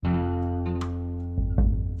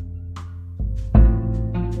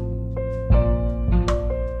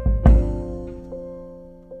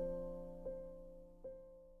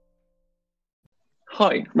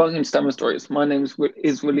Hi, welcome to Stammer Stories. My name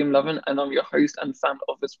is William Lovin, and I'm your host and founder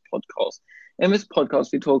of this podcast. In this podcast,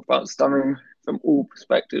 we talk about stammering from all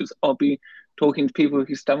perspectives. I'll be talking to people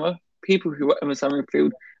who stammer, people who are in the stammering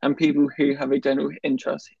field, and people who have a general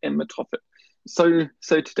interest in the topic. So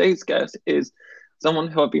today's guest is someone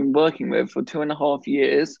who I've been working with for 2.5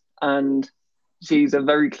 years, and she's a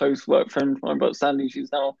very close work friend of mine, but sadly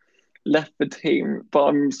she's now left the team. But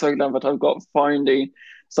I'm so glad that I've got finally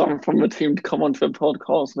someone from the team to come onto the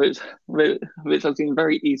podcast, which has been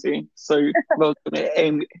very easy. So welcome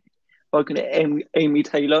to Amy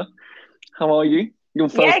Taylor. How are you? Your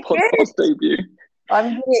first Yeah, good. podcast debut. I'm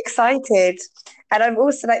really excited. And I'm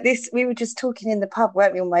also like this, we were just talking in the pub,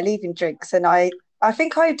 weren't we, on my leaving drinks? And I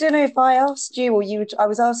think I don't know if I asked you or I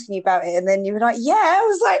was asking you about it, and then you were like, yeah, I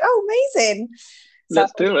was like, oh, amazing. So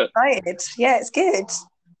Let's do I'm it. excited. Yeah, it's good.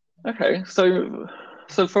 Okay,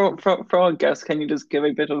 so for our guests, can you just give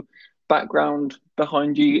a bit of background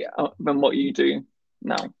behind you and what you do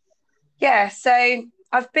now? Yeah, so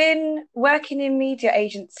I've been working in media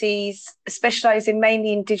agencies, specialising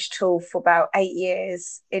mainly in digital for about 8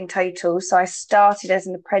 years in total. So I started as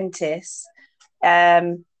an apprentice.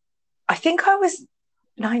 Um, I think I was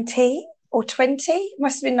 19 or 20,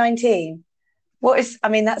 must have been 19.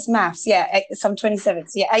 That's maths. Yeah, so I'm 27.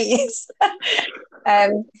 So yeah, 8 years.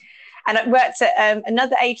 um, and I worked at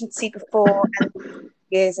another agency before and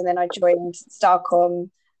years, and then I joined Starcom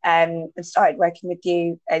and started working with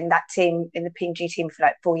you in that team, in the P&G team, for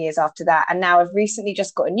like 4 years after that. And now I've recently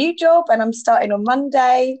just got a new job and I'm starting on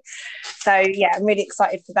Monday. So yeah, I'm really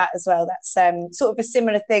excited for that as well. That's sort of a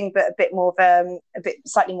similar thing, but a bit more of a bit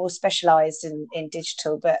slightly more specialised in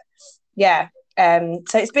digital. But yeah, so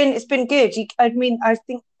it's been good. I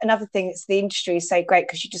think another thing is the industry is so great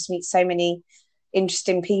because you just meet so many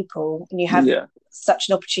interesting people and you have Yeah, such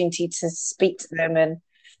an opportunity to speak to them, and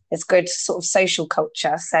it's good sort of social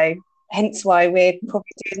culture. So hence why we're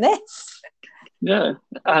probably doing this. yeah.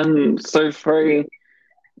 And so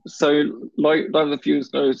like the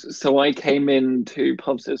viewers knows, so I came into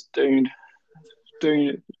Pubsys doing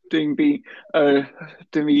doing the uh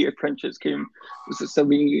doing the apprenticeship scheme, so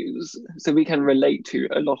we can relate to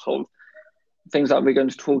a lot of things that we're going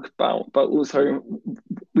to talk about, but also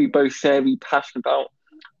we both share the passion about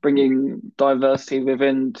bringing diversity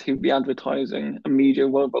within to the advertising and media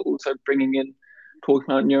world, but also bringing in talking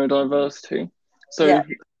about neurodiversity. Yeah.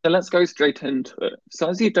 So let's go straight into it. So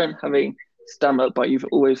as you don't have a stammer, but you've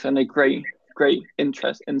always had a great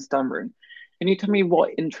interest in stammering, can you tell me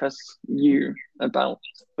what interests you about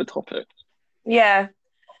the topic? Yeah.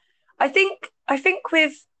 I think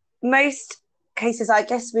with most cases, I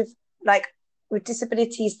guess like with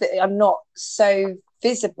disabilities that are not so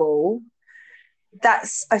visible,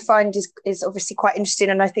 that's I find is obviously quite interesting.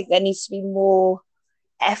 And I think there needs to be more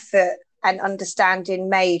effort and understanding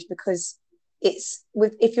made, because it's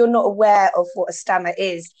with if you're not aware of what a stammer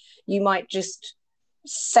is, you might just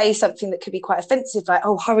say something that could be quite offensive, like,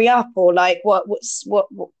 oh, hurry up, or like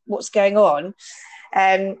what's going on.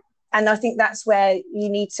 um and I think that's where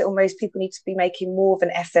people need to be making more of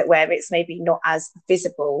an effort where it's maybe not as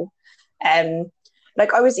visible.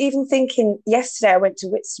 Like I was even thinking yesterday, I went to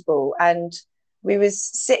Whitstable and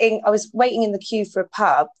I was waiting in the queue for a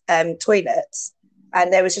pub toilets,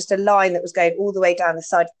 and there was just a line that was going all the way down the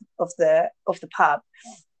side of the pub.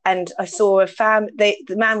 And I saw the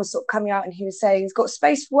man was sort of coming out and he was saying he's got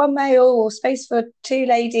space for one male or space for two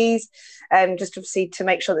ladies, just obviously to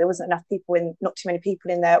make sure there wasn't not too many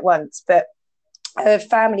people in there at once. But a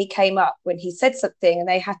family came up when he said something, and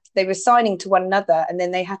they were signing to one another, and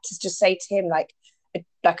then they had to just say to him like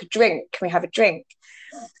a drink, can we have a drink?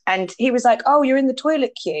 And he was like, oh, you're in the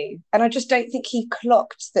toilet queue. And I just don't think he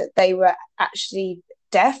clocked that they were actually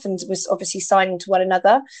deaf and was obviously signing to one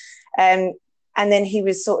another. um, and then he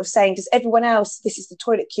was sort of saying, does everyone else, this is the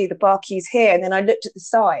toilet queue, the bar queue's here. And then I looked at the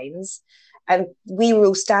signs, and we were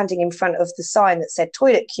all standing in front of the sign that said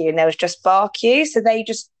toilet queue, and there was just bar queue. So they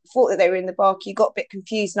just thought that they were in the bar queue, got a bit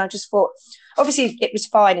confused. And I just thought, obviously it was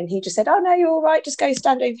fine. And he just said, oh no, you're all right, just go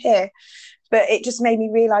stand over here. But it just made me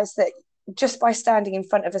realize that just by standing in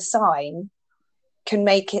front of a sign can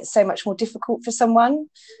make it so much more difficult for someone.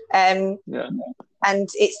 Yeah. And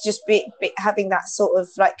it's just having that sort of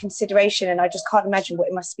like consideration. And I just can't imagine what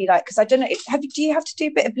it must be like, because I don't know, do you have to do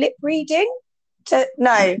a bit of lip reading to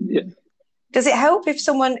no? Yeah. Does it help if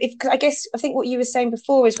I guess I think what you were saying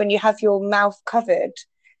before is when you have your mouth covered,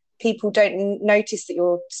 people don't notice that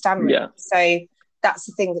you're stammering. Yeah. So that's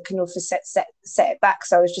the thing that can also set it back.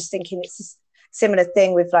 So I was just thinking it's a similar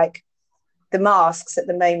thing with like the masks at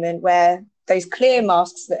the moment, where those clear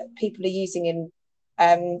masks that people are using in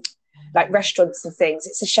like restaurants and things.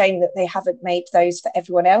 It's a shame that they haven't made those for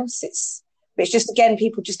everyone else. It's just, again,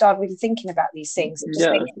 people just aren't really thinking about these things. It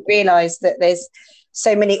just makes you realise that there's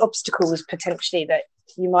so many obstacles potentially that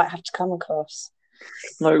you might have to come across.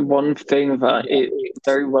 No, one thing that is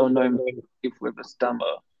very well known people with a stammer,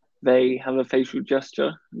 they have a facial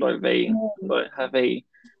gesture, like they have a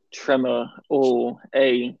tremor or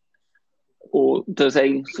does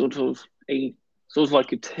a sort of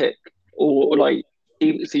like a tick or like,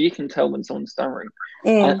 so you can tell when someone's stammering.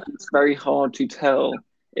 And it's very hard to tell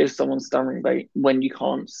if someone's stammering when you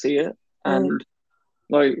can't see it. And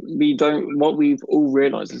like what we've all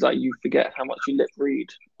realized is that you forget how much you lip read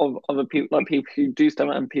of other people, like people who do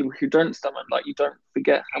stammer and people who don't stammer. Like you don't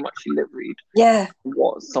forget how much you lip read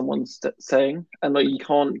what someone's saying, and like you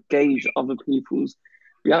can't gauge other people's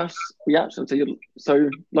reaction. So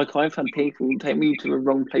like I've had people take me to the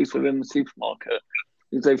wrong place within the supermarket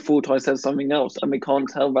because they thought I said something else and they can't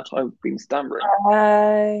tell that I've been stammering.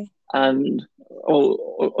 And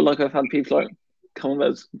or like I've had people like come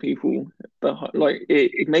as people that like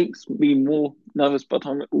it makes me more nervous, but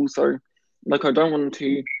I'm also like I don't want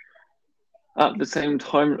to at the same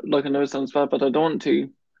time, like I know it sounds bad, but I don't want to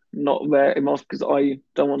not wear a mask because I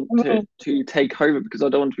don't want to take over, because I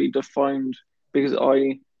don't want to be defined because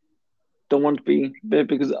I don't want to be there,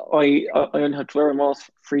 because I only have to wear a mask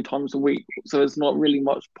 3 times a week, so it's not really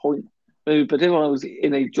much point. But if I was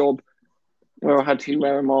in a job where I had to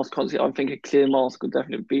wear a mask constantly, I think a clear mask would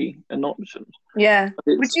definitely be an option. Yeah.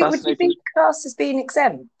 Would you be classed as being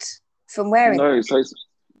exempt from wearing? No,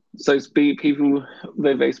 so people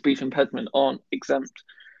with a speech impediment aren't exempt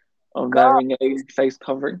of wearing a face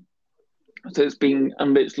covering. So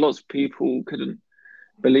which lots of people couldn't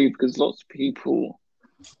believe, because lots of people,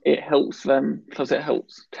 it helps them, plus it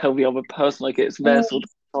helps tell the other person, like it's their sort of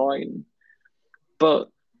sign. But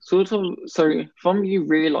sort of, so from you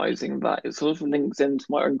realizing that, it sort of links into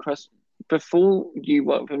my own question. Before you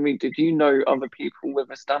worked with me, did you know other people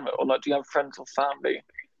with a stammer, or like do you have friends or family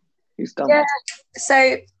who stammer? Yeah,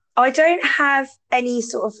 so I don't have any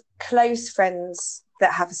sort of close friends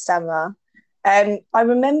that have a stammer. I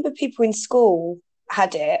remember people in school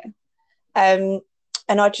had it, and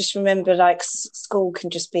I just remember like school can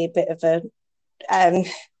just be a bit of a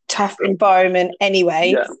tough environment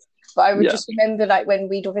anyway. Yeah. But I would just remember like when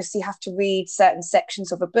we'd obviously have to read certain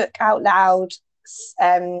sections of a book out loud.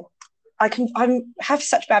 I have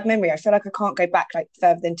such bad memory. I feel like I can't go back like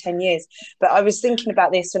further than 10 years. But I was thinking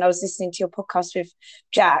about this when I was listening to your podcast with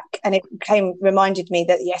Jack, and it reminded me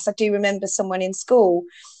that, yes, I do remember someone in school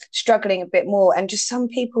struggling a bit more, and just some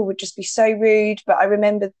people would just be so rude. But I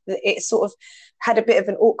remember that it sort of had a bit of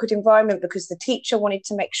an awkward environment because the teacher wanted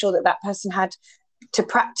to make sure that that person had to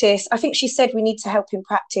practice. I think she said we need to help him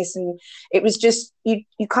practice, and it was just you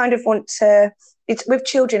kind of want to, it's with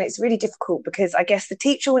children it's really difficult because I guess the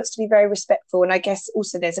teacher wants to be very respectful, and I guess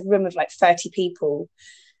also there's a room of like 30 people.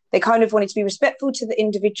 They kind of wanted to be respectful to the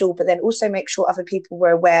individual, but then also make sure other people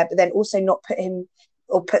were aware, but then also not put him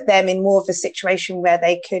or put them in more of a situation where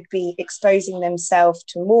they could be exposing themselves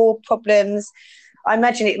to more problems. I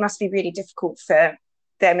imagine it must be really difficult for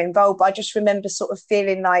them involved. But I just remember sort of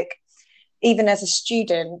feeling like, even as a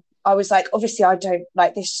student, I was like, obviously I don't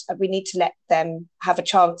like this. We need to let them have a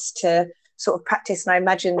chance to sort of practice. And I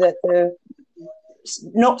imagine that the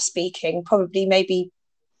not speaking probably maybe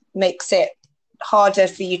makes it harder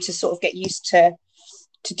for you to sort of get used to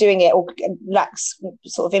doing it, or lacks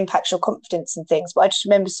sort of impacts your confidence and things. But I just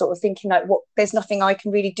remember sort of thinking like, there's nothing I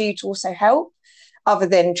can really do to also help other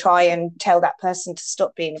than try and tell that person to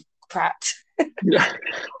stop being a prat. Yeah.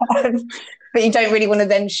 But you don't really want to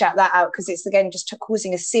then shout that out because it's again just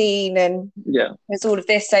causing a scene, and there's all of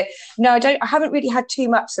this. So no, I haven't really had too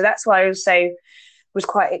much. So that's why I also was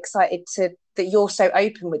quite excited that you're so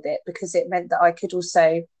open with it, because it meant that I could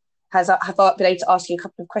also have been able to ask you a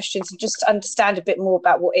couple of questions and just understand a bit more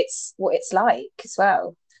about what it's like as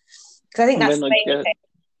well. Because I think that's the main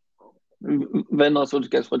thing. Then I sort of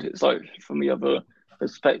guess what it's like from the other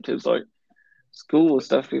perspectives. Like school was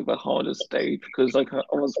definitely the hardest stage, because like I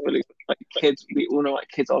was really like kids. We all know like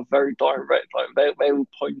kids are very direct. Like they will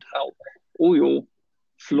point out all your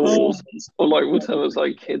flaws, or like whatever.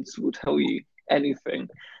 Like kids will tell you anything.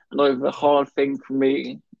 And like the hard thing for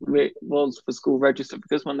me was for school register,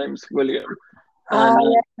 because my name's William,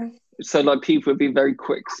 and so like people would be very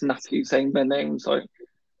quick, snappy, saying their names like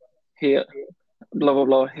here, blah blah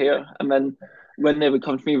blah here, and then when they would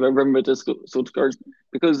come to me, they remember to sort of go,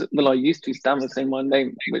 because I used to stammer saying my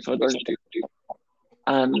name, which I don't do,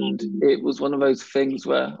 and it was one of those things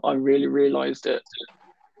where I really realised it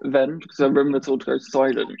then, because I remember sort of go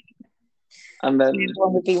silent, And then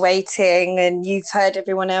everyone would be waiting and you've heard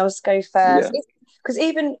everyone else go first. Because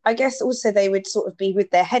even, I guess also they would sort of be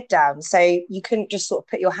with their head down. So you couldn't just sort of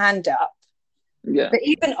put your hand up. Yeah. But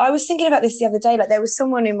even, I was thinking about this the other day, like there was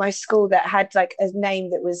someone in my school that had like a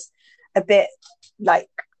name that was a bit like,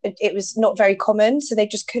 it was not very common. So they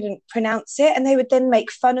just couldn't pronounce it. And they would then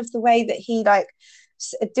make fun of the way that he like,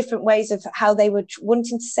 different ways of how they were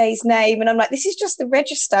wanting to say his name, and I'm like, this is just the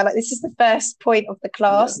register, like this is the first point of the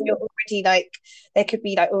class, and you're already like, there could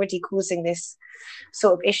be like already causing this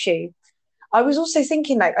sort of issue. I was also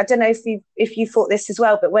thinking, like, I don't know if you thought this as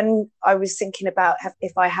well, but when I was thinking about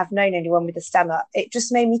if I have known anyone with a stammer, it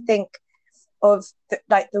just made me think of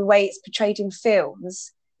like the way it's portrayed in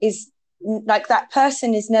films is like that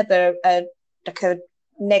person is never like a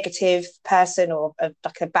negative person or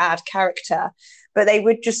like a bad character, but they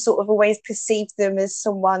would just sort of always perceive them as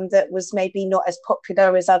someone that was maybe not as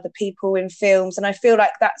popular as other people in films. And I feel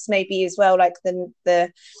like that's maybe as well like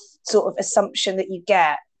the sort of assumption that you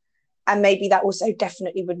get, and maybe that also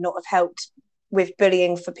definitely would not have helped with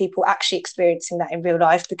bullying for people actually experiencing that in real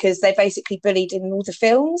life, because they're basically bullied in all the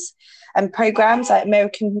films and programs like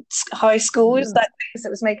American High School. Is that things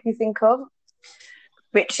that was making me think of,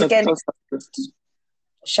 which again,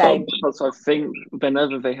 shame. Because I think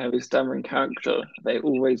whenever they have a stammering character, they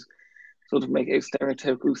always sort of make a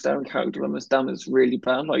stereotypical stammering character when the stammer is really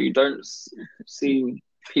bad. Like you don't see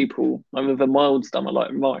people with a mild stammer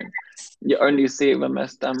like mine. You only see it when they're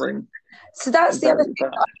stammering. So that's the other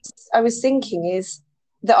thing I was thinking is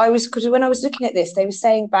that because when I was looking at this, they were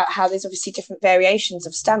saying about how there's obviously different variations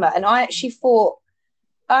of stammer, and I actually thought,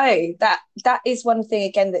 oh, that is one thing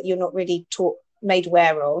again that you're not really made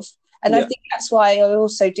aware of. And I think that's why I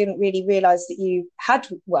also didn't really realise that you had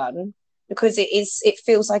one, because it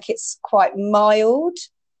feels like it's quite mild,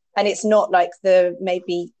 and it's not like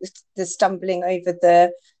maybe the stumbling over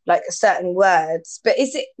the like certain words. But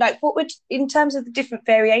is it like, what would, in terms of the different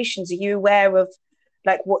variations, are you aware of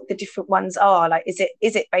like what the different ones are? Like is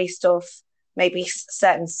it based off maybe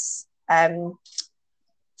certain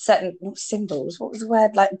symbols, what was the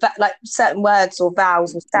word, like certain words or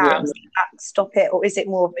vowels or sounds that stop it, or is it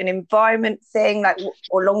more of an environment thing, like,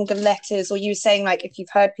 or longer letters, or you saying like if you've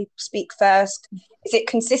heard people speak first, is it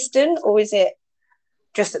consistent, or is it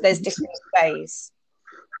just that there's different ways?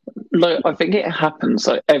 Like I think it happens,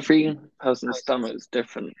 like every person's stammer is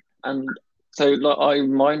different, and so like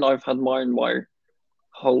I've had mine my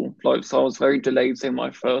whole life, so I was very delayed saying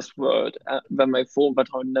my first word, then they thought that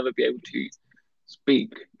I would never be able to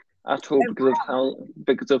speak at all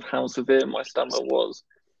because of how severe my stammer was.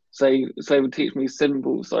 So they would teach me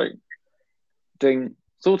symbols, like doing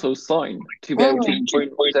sort of sign to be able to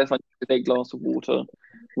point if I needed a glass of water,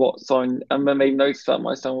 what sign, and then they noticed that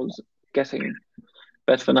my stammer was getting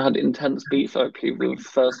better, and I had intense speech therapy for the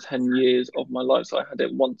first 10 years of my life, so I had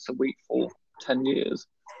it once a week for 10 years.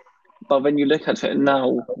 But when you look at it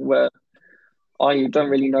now, where I don't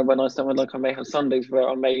really know when I stammer, like I may have Sundays where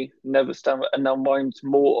I may never stammer, and now mine's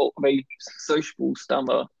more of a sociable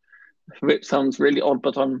stammer, which sounds really odd,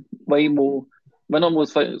 but I'm way more, when I'm more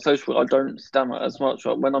sociable, I don't stammer as much,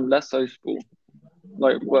 but when I'm less sociable,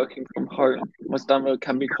 like working from home, my stammer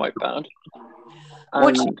can be quite bad.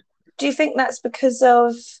 And do you think that's because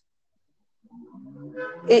of,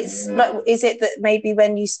 it's like, is it that maybe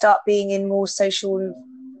when you start being in more social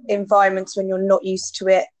environments when you're not used to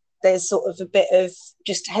it, there's sort of a bit of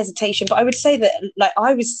just hesitation? But I would say that like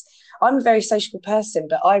I'm a very sociable person,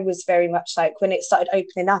 but I was very much like, when it started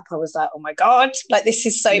opening up, I was like, oh my God, like this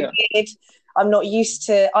is so weird. I'm not used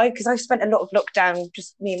to, because I spent a lot of lockdown,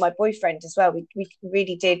 just me and my boyfriend as well. We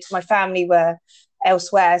really did. My family were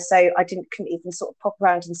elsewhere, so I couldn't even sort of pop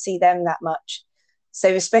around and see them that much. So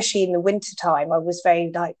especially in the winter time, I was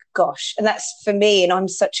very like, gosh, and that's for me, and I'm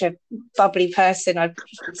such a bubbly person, I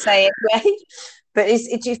would say anyway. But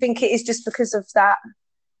do you think it is just because of that?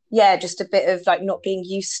 Yeah, just a bit of like not being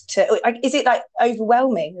used to. Like, is it like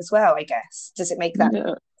overwhelming as well, I guess? Does it make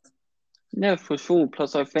that? Yeah, for sure.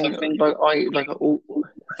 Plus, I think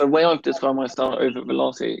the way I've described my style over the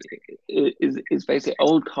last year is basically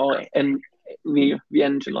old car and the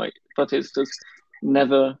engine light, but it's just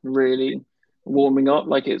never really warming up.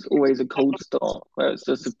 Like it's always a cold start where it's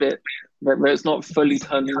just a bit where it's not fully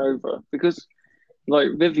turning over. Because like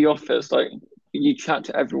with the office, like you chat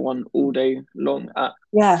to everyone all day long at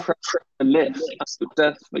the lift, at the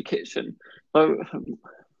desk, the kitchen. So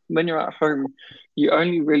when you're at home, you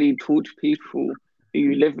only really talk to people who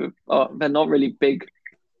you live with. They're not really big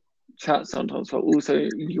chats sometimes, but also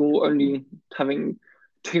you're only having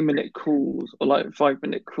 2-minute calls or like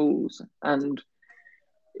 5-minute calls. And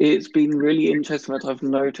it's been really interesting that I've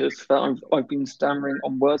noticed that I've been stammering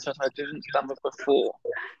on words that I didn't stammer before.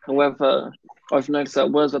 However, I've noticed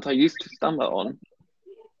that words that I used to stammer on,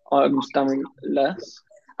 I'm stammering less.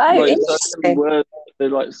 Oh, Like certain interesting. words, they're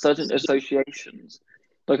like certain associations.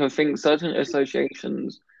 Like I think certain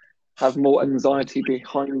associations have more anxiety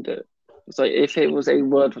behind it. So if it was a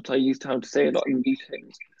word that I used to have to say a lot in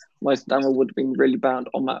meetings, my stammer would have been really bad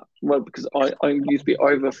on that word because I used to be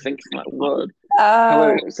overthinking that word. Oh,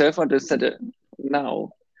 However, so if I just said it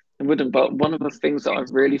now, it wouldn't. But one of the things that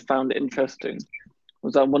I've really found interesting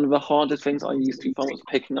was that one of the hardest things I used to find was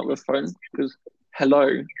picking up the phone because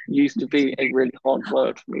hello used to be a really hard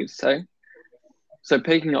word for me to say. So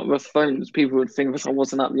picking up the phones, people would think that I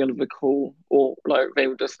wasn't at the end of the call, or like they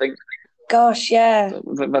would just think gosh, yeah.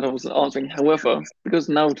 that I wasn't answering. However, because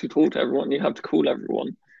now to talk to everyone, you have to call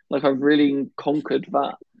everyone. Like I've really conquered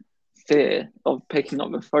that fear of picking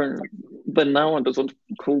up the phone. But now I just want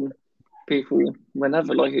to call people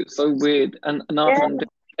whenever. Like it's so weird. And now I Yeah. found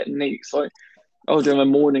different techniques. Like I'll do in the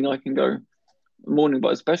morning, I can go morning,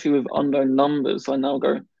 but especially with unknown numbers, I now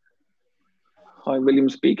go, hi, William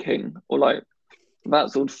speaking, or like that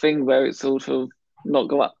sort of thing where it's sort of not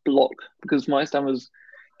go at block because my stammers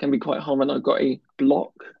can be quite hard when I've got a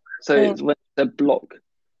block. So Mm. it's when they block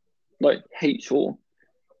like H or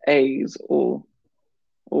A's or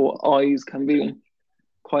I's can be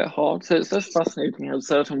quite hard. So it's just fascinating how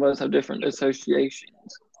certain words have different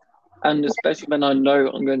associations. And especially when I know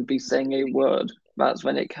I'm going to be saying a word, that's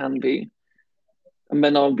when it can be. And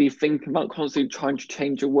then I'll be thinking about constantly trying to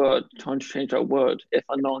change a word, trying to change that word if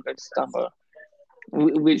I know I'm going to stammer,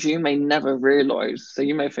 which you may never realize. So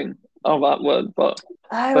you may think, oh, that word, but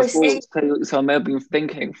Oh, I before, see. so I may have been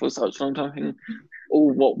thinking for such a long time, thinking,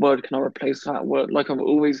 oh, what word can I replace that word? Like I'm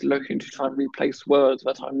always looking to try and replace words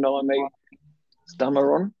that I know I may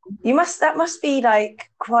stammer on. That must be like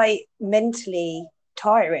quite mentally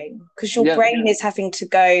tiring because your Yeah, brain is having to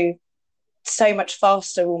go so much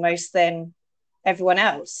faster almost than everyone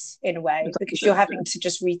else in a way because you're exactly. having to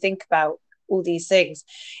just rethink about all these things.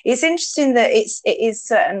 It's interesting that it is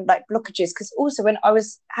certain like blockages because also when I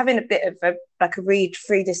was having a bit of a read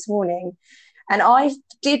through this morning, and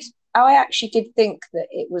did I actually did think that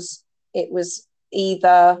it was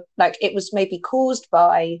either like it was maybe caused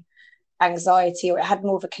by anxiety or it had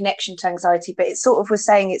more of a connection to anxiety, but it sort of was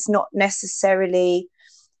saying it's not necessarily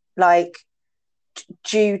like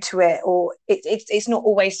due to it, or it's not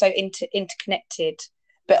always so interconnected.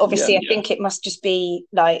 But Yeah, obviously, I think it must just be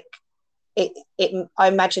like it. I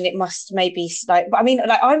imagine it must maybe like. But I mean,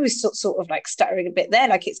 like I was sort of like stuttering a bit there.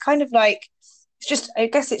 Like it's kind of like it's just. I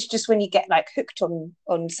guess it's just when you get like hooked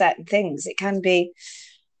on certain things, it can be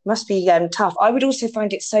must be tough. I would also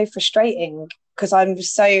find it so frustrating because I'm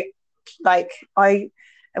so like I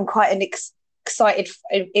am quite an excited,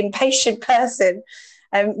 impatient person.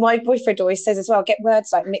 And my boyfriend always says as well, get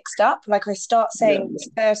words like mixed up. Like I start yeah. saying this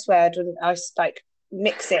first word and I like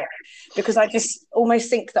mix it because I just almost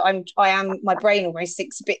think that my brain almost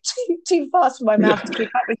thinks a bit too fast for my mouth to keep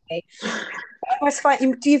up with me.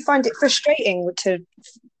 Do you find it frustrating to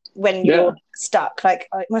when Yeah, you're stuck? Like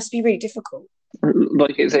it must be really difficult.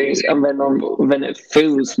 like it's a, and then it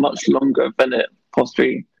feels much longer than it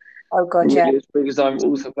possibly Oh God, yeah. really is because I'm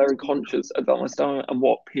also very conscious about my stomach and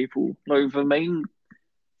what people know. The main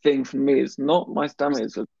thing for me is not my stamina,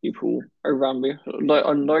 it's the people around me. Like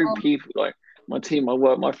I know people, like my team, my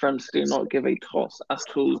work, my friends do not give a toss at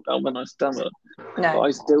all about when I stammer, but No.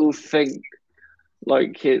 I still think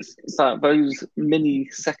like it's that those mini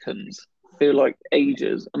seconds feel like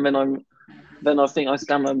ages, and then I think I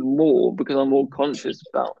stammer more because I'm more conscious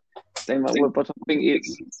about saying that word. But I think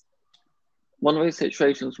it's one of those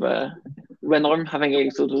situations where when I'm having a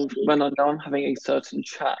sort of when I know I'm having a certain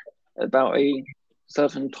chat about a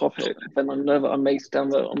certain topic, then I know that I may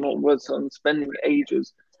stammer on what words. So I'm spending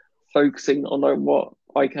ages focusing on like what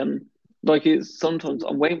I can. Like it's sometimes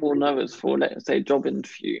I'm way more nervous for let's say a job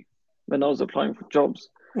interview when I was applying for jobs.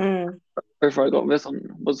 Mm. Before I got this on,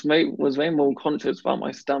 was way more conscious about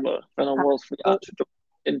my stammer than I was for the actual job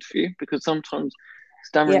interview because sometimes Yeah.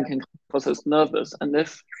 stammering can cause us nervous, and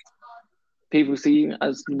if people see you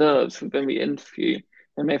as nerves within the interview,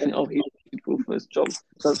 they may think, oh, he's suitable for this job.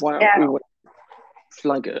 So that's why I Yeah. always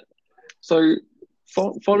flag it. So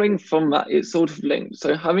following from that, it's sort of linked.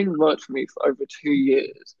 So having worked for me for over 2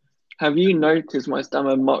 years, have you noticed my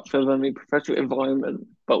stammer much within the professional environment?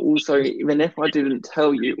 But also, even if I didn't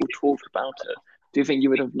tell you or talk about it, do you think you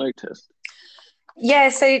would have noticed? Yeah.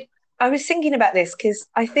 So I was thinking about this because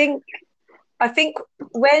I think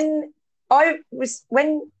when I was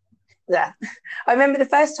when yeah, I remember the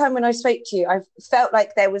first time when I spoke to you, I felt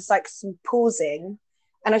like there was like some pausing,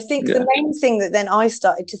 And I think Yeah. the main thing that then I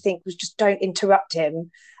started to think was just don't interrupt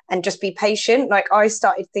him and just be patient. Like I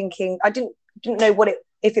started thinking, I didn't know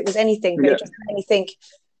if it was anything, but Yeah. it just made me think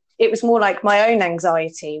it was more like my own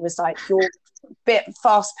anxiety was like, you're a bit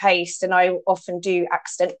fast paced, and I often do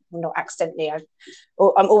not accidentally, I'm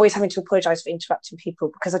always having to apologize for interrupting people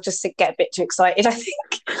because I just get a bit too excited, I think.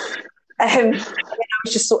 I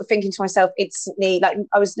was just sort of thinking to myself instantly, like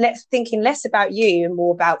I was thinking less about you and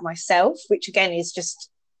more about myself, which again is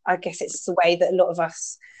just, I guess it's the way that a lot of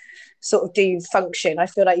us sort of do function. I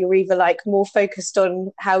feel like you're either like more focused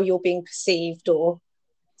on how you're being perceived, or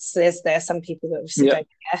so there are some people that obviously don't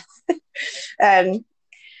care.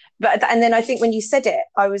 But and then I think when you said it,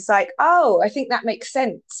 I was like, oh, I think that makes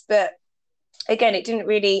sense. But again, it didn't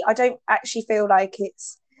really. I don't actually feel like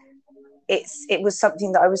it was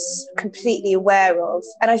something that I was completely aware of.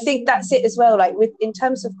 And I think that's it as well. Like in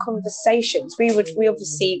terms of conversations, we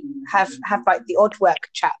obviously have like the odd work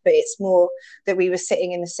chat, but it's more that we were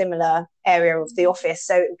sitting in a similar area of the office,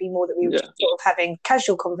 so it would be more that we were sort of having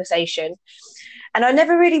casual conversation. And I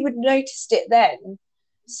never really would noticed it then.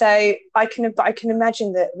 So I can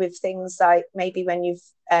imagine that with things like maybe when you've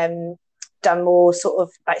done more sort of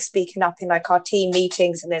like speaking up in like our team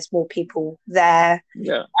meetings and there's more people there.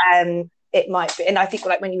 Yeah. It might be. And I think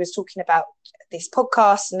like when you was talking about this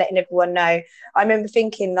podcast and letting everyone know, I remember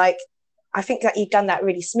thinking like, I think that you've done that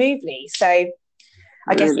really smoothly. So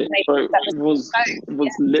I guess so was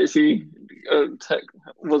literally tech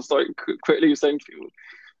was like quickly saying to people,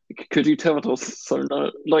 could you tell us? So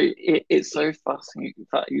no, like it's so fascinating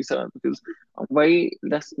that you said it, because I'm way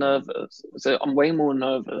less nervous. So I'm way more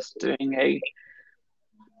nervous doing a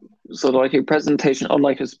sort of like a presentation or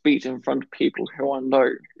like a speech in front of people who I know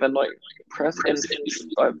than like press interviews.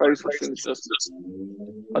 Like those are things just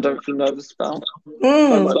I don't feel nervous about.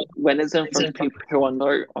 But like when it's in front of people who I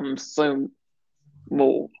know, I'm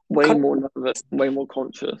way more nervous, way more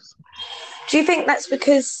conscious. Do you think that's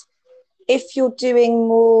because if you're doing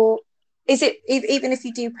more, is it even if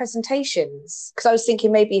you do presentations? Because I was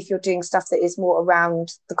thinking maybe if you're doing stuff that is more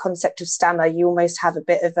around the concept of stammer, you almost have a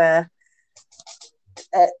bit of a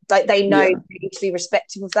like they know you need to be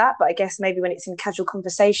respectful of that. But I guess maybe when it's in casual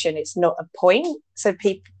conversation, it's not a point. So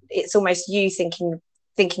it's almost you thinking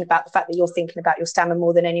about the fact that you're thinking about your stammer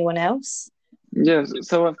more than anyone else. Yes,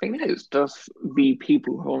 so I think it's just the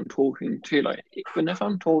people who I'm talking to. Like, even if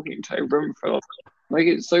I'm talking to a room full of, like,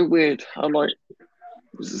 it's so weird how, like,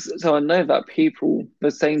 so I know that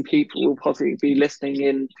the same people will possibly be listening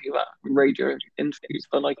in to that radio interviews,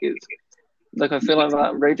 but, like, it's, like, I feel like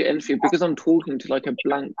that radio interview, because I'm talking to, like, a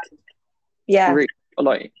blank room,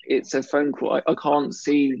 like, it's a phone call, I can't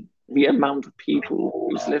see the amount of people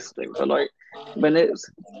who's listening, but, like,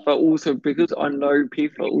 but also because I know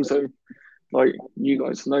people also, like, you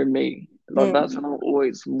guys know me, like that's when I'm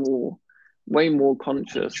always way more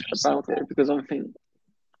conscious about it, because I think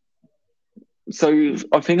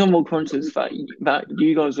I'm more conscious that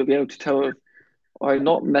you guys will be able to tell if I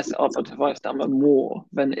not mess it up or if I stammer more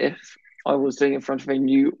than if I was doing it in front of a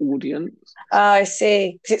new audience. I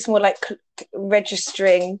see, because it's more like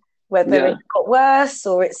registering whether it got worse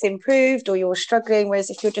or it's improved or you're struggling, whereas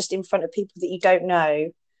if you're just in front of people that you don't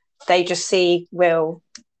know, they just see Will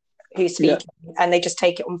who's speaking and they just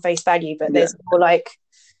take it on face value, but there's more like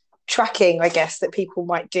tracking, I guess, that people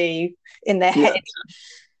might do in their head.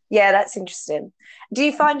 That's interesting. Do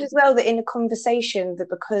you find as well that in a conversation that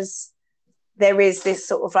because there is this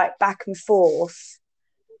sort of like back and forth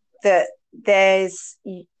that there's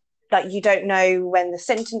like you don't know when the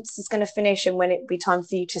sentence is going to finish and when it would be time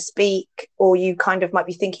for you to speak, or you kind of might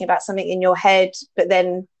be thinking about something in your head, but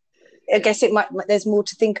then I guess there's more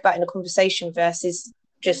to think about in a conversation versus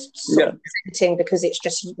just sort of presenting because it's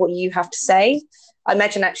just what you have to say. I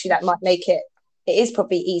imagine actually that might make it is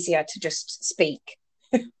probably easier to just speak.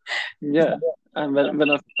 And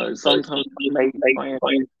then I sometimes make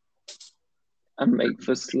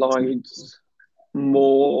the slides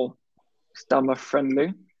more stammer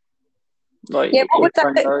friendly. Like, what would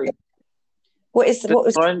that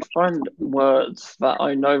find words that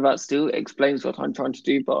I know that still explains what I'm trying to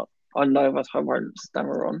do, but I know that I won't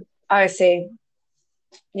stammer on. I see.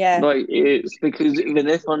 Yeah. Like, it's because even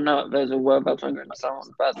if I know there's a word that I'm going to stammer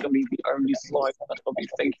on, that's going to be the only slide that I'll be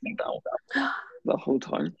thinking about the whole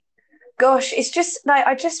time. Gosh, it's just like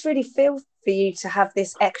I just really feel for you to have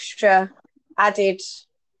this extra added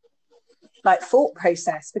like thought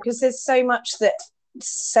process, because there's so much that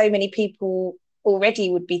so many people already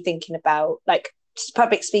would be thinking about. Like,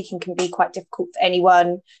 public speaking can be quite difficult for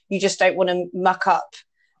anyone. You just don't want to muck up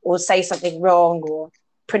or say something wrong or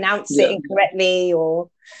pronounce it incorrectly, or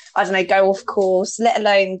I don't know, go off course, let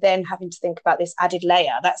alone then having to think about this added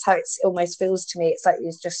layer. That's how it almost feels to me. It's like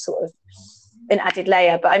it's just sort of an added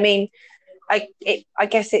layer. But I mean, I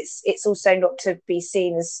guess it's also not to be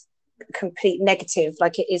seen as complete negative.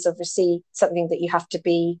 Like, it is obviously something that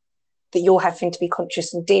you're having to be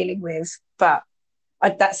conscious and dealing with. But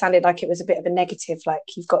that sounded like it was a bit of a negative, like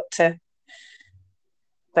you've got to.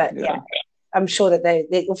 But yeah, I'm sure that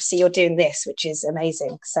they obviously you're doing this, which is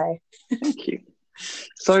amazing. So thank you.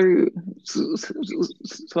 So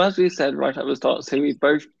as we said right at the start, so we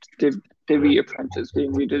both did the apprentice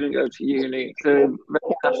scheme. We didn't go to uni. So we're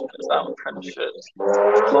very passionate about apprenticeships,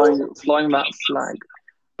 flying that flag,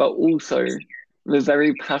 but also we're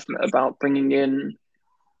very passionate about bringing in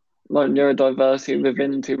like neurodiversity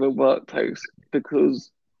within to the workplace,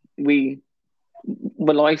 because I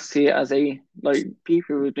see it as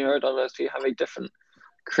people with neurodiversity have a different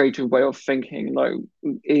creative way of thinking. Like,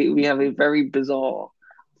 we have a very bizarre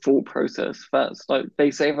thought process. That's like,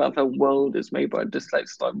 they say that the world is made by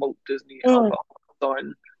dyslexics, like Walt Disney, Albert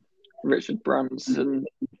Einstein, Richard Branson.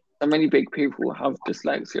 So many big people have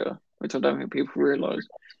dyslexia, which I don't think people realize.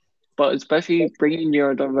 But especially bringing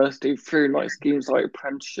neurodiversity through like schemes like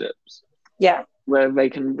apprenticeships, where they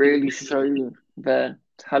can really show their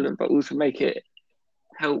talent, but also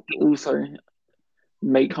help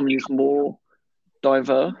make companies more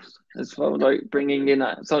diverse as well, like bringing in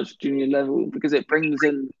at such junior level, because it brings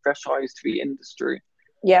in fresh eyes to the industry.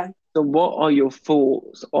 So what are your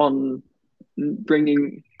thoughts on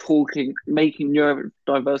making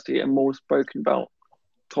neurodiversity a more spoken about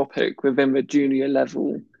topic within the junior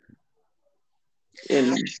level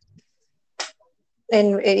apprenticeship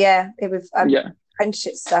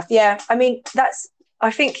stuff? I mean,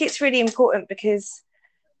 I think it's really important, because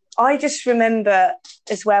I just remember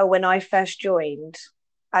as well, when I first joined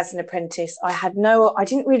as an apprentice, I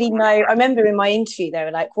didn't really know. I remember in my interview, they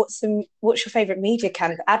were like, what's your favorite media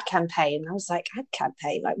ad campaign? And I was like, ad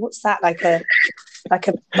campaign? Like, what's that? Like a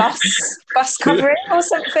bus covering or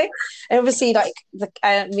something? And obviously, like, the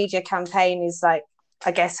media campaign is like,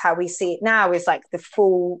 I guess how we see it now is like the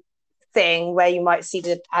full thing, where you might see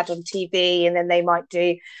the ad on TV, and then they might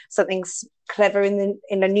do something clever in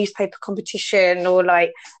a newspaper competition, or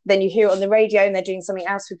like then you hear it on the radio and they're doing something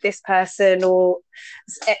else with this person or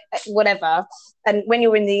whatever. And when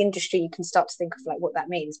you're in the industry, you can start to think of like what that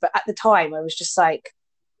means. But at the time, I was just like,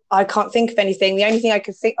 I can't think of anything. The only thing I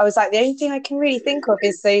can really think of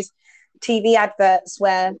is those TV adverts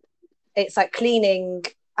where it's like cleaning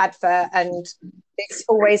advert, and it's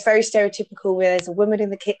always very stereotypical, where there's a woman in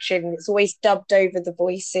the kitchen. It's always dubbed over the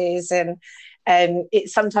voices, and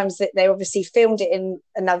it's sometimes that they obviously filmed it in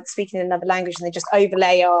speaking in another language, and they just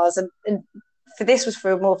overlay ours. And for this was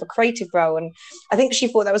for more of a creative role, and I think she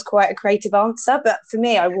thought that was quite a creative answer. But for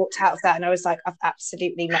me, I walked out of that and I was like, I've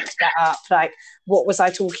absolutely mucked that up. Like, what was I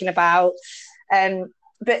talking about?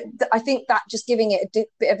 But I think that just giving it a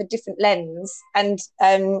bit of a different lens. And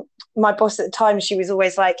my boss at the time, she was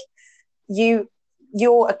always like, you're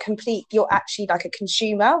actually like a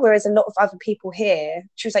consumer, whereas a lot of other people here,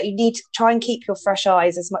 she was like, you need to try and keep your fresh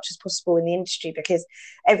eyes as much as possible in the industry, because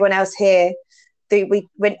everyone else here, the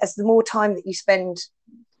more time that you spend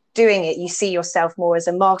doing it, you see yourself more as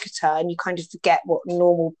a marketer, and you kind of forget what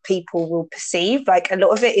normal people will perceive. Like, a lot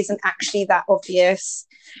of it isn't actually that obvious.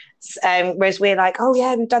 Whereas we're like, oh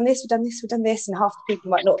yeah, we've done this, and half the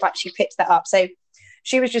people might not have actually picked that up. So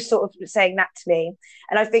she was just sort of saying that to me.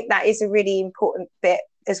 And I think that is a really important bit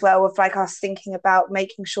as well, of like us thinking about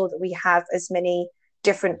making sure that we have as many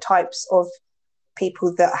different types of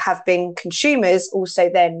people that have been consumers, also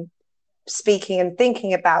then speaking and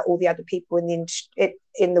thinking about all the other people in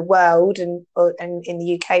the world and in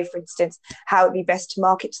the UK, for instance, how it'd be best to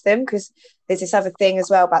market to them. Because there's this other thing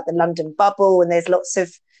as well about the London bubble, and there's lots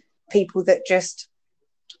of people that just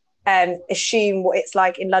assume what it's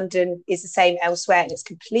like in London is the same elsewhere, and it's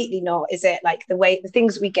completely not, is it? Like, the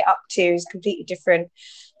things we get up to is completely different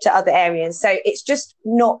to other areas. So it's just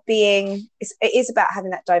not it is about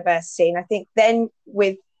having that diversity. And I think then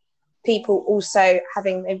with people also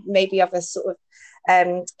having maybe other sort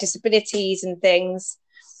of disabilities and things,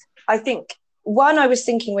 I think I was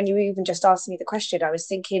thinking, when you even just asked me the question, I was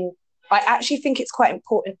thinking, I actually think it's quite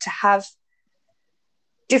important to have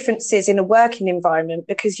differences in a working environment,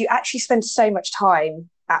 because you actually spend so much time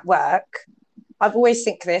at work. I've always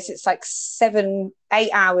think this, it's like 7-8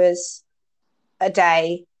 hours a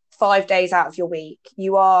day, 5 days out of your week.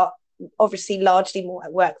 You are obviously largely more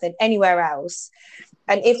at work than anywhere else.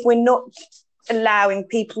 And if we're not allowing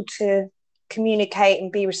people to communicate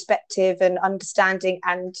and be respectful and understanding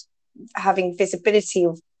and having visibility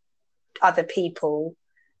of other people,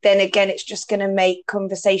 then again, it's just going to make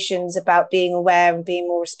conversations about being aware and being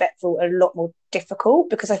more respectful a lot more difficult,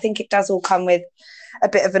 because I think it does all come with a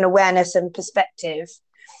bit of an awareness and perspective.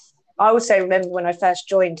 I also remember when I first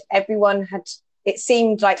joined, it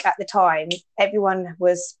seemed like at the time, everyone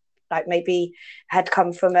was like maybe had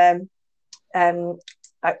come from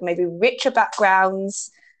like maybe richer backgrounds.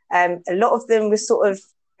 A lot of them were sort of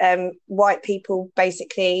white people,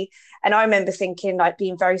 basically. And I remember thinking, like,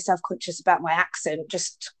 being very self-conscious about my accent,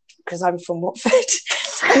 just because I'm from Watford.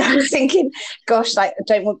 And I was thinking, gosh, like, I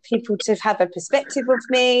don't want people to have a perspective of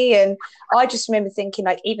me. And I just remember thinking,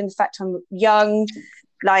 like, even the fact I'm young,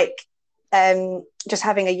 like, just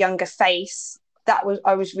having a younger face,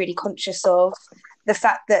 I was really conscious of. The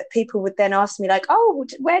fact that people would then ask me, like, oh,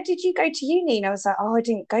 where did you go to uni? And I was like, oh, I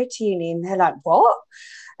didn't go to uni. And they're like, what?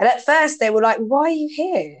 And at first they were like, why are you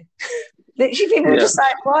here? Literally, people were just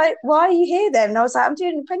like, why are you here then? And I was like, I'm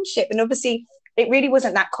doing an apprenticeship. And obviously it really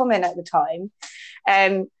wasn't that common at the time.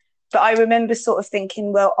 But I remember sort of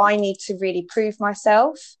thinking, well, I need to really prove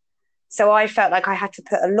myself. So I felt like I had to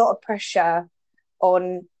put a lot of pressure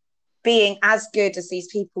on being as good as these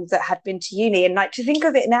people that had been to uni. And like, to think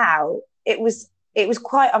of it now, it was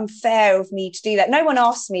quite unfair of me to do that. No one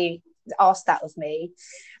asked that of me,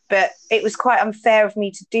 but it was quite unfair of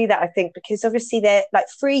me to do that, I think, because obviously they're like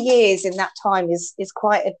 3 years in that time is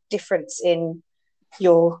quite a difference in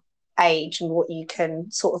your age and what you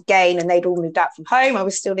can sort of gain. And they'd all moved out from home. I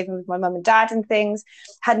was still living with my mum and dad and things.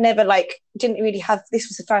 Didn't really have, this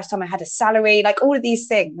was the first time I had a salary, like all of these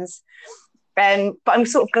things. But I'm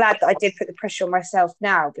sort of glad that I did put the pressure on myself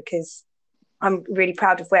now, because I'm really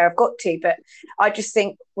proud of where I've got to. But I just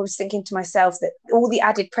was thinking to myself that all the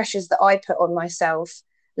added pressures that I put on myself,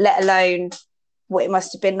 let alone what it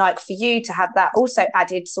must have been like for you to have that also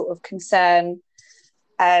added sort of concern.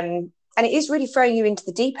 And it is really throwing you into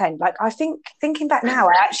the deep end. Like, I think, thinking back now,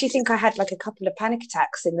 I actually think I had like a couple of panic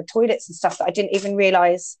attacks in the toilets and stuff that I didn't even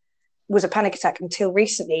realise was a panic attack until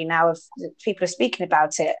recently. Now if people are speaking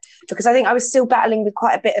about it, because I think I was still battling with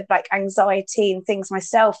quite a bit of like anxiety and things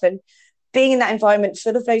myself, and being in that environment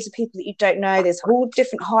full of loads of people that you don't know, there's all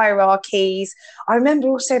different hierarchies. I remember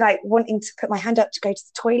also like wanting to put my hand up to go to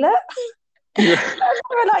the toilet. Yeah.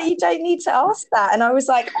 They were like, you don't need to ask that. And I was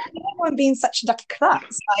like, I'm being such like a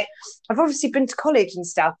klutz. Like, I've obviously been to college and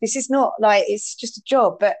stuff. This is not like, it's just a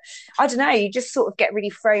job. But I don't know, you just sort of get really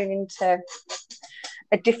thrown into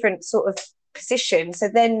a different sort of position. So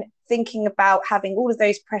then thinking about having all of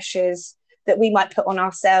those pressures that we might put on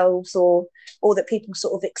ourselves, or that people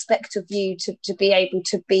sort of expect of you to be able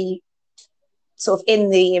to be sort of in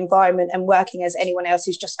the environment and working as anyone else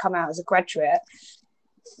who's just come out as a graduate,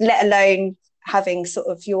 let alone having sort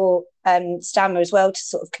of your stammer as well to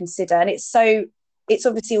sort of consider. And it's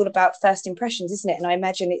obviously all about first impressions, isn't it? And I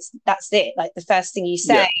imagine that's it. Like, the first thing you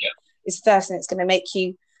say is first, and it's going to make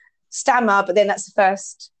you stammer, but then that's the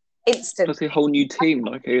first instant. It's a whole new team,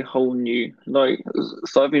 like a whole new, like,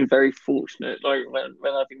 so I've been very fortunate, like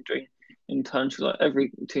when I've been doing internships, like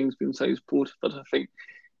every team's been so supportive. But I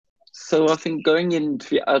think going into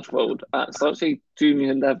the ad world at such a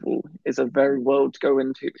junior level is a very world to go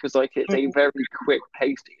into, because like it's a very quick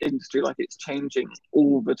paced industry, like it's changing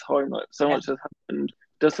all the time, like so much has happened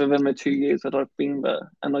just within the 2 years that I've been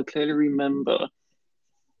there. And I clearly remember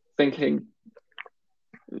thinking,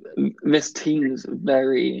 this team is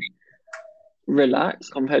very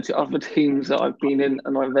relaxed compared to other teams that I've been in,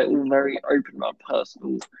 and they're all very open about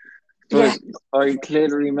personal. So I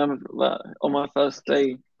clearly remember that on my first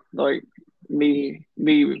day, like me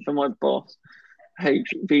with my boss,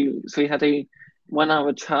 HB, so we had a 1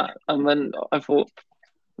 hour chat, and then I thought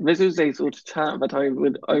this is a sort of chat that I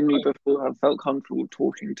would only before have felt comfortable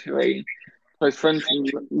talking to a close friend,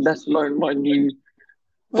 let alone my new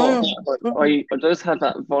boss. I just had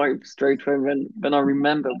that vibe straight away. When I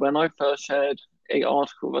remember when I first shared an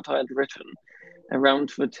article that I had written around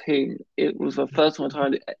to the team, it was the first time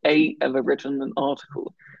I had ever written an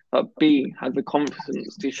article, but B, had the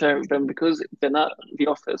confidence to share it with them, because then at the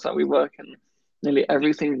office that we work in, nearly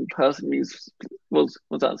every single person was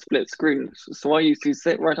at split screens. So I used to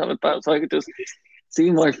sit right at the back so I could just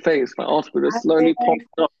see my face, my article just slowly popped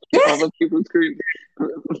up to other people's screens.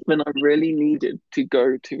 When I really needed to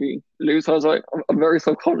go to the loo, so I was like, I'm very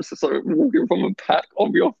self-conscious, like walking from a pack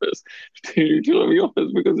of the office to the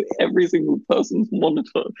office, because every single person's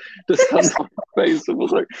monitor just had my face, and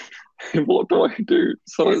was like, what do I do?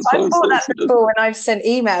 So I've thought that before when I've sent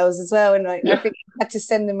emails as well, and I think I had to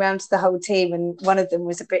send them around to the whole team, and one of them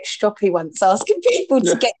was a bit stroppy once, asking people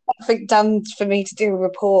to get something done for me to do a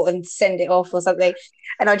report and send it off or something,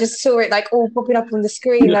 and I just saw it like all popping up on the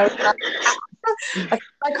screen. I was like, I feel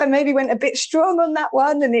like I maybe went a bit strong on that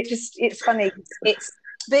one, and it's funny. But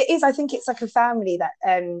it is. I think it's like a family,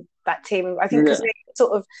 that team. I think because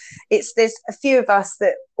there's a few of us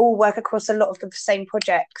that all work across a lot of the same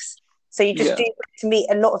projects, so you just do get to meet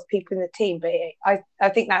a lot of people in the team. But I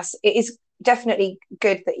think it is definitely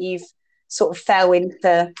good that you've sort of fell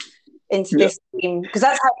into this team, because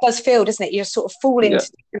that's how it does feel, doesn't it? You sort of fall into a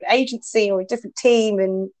different agency or a different team,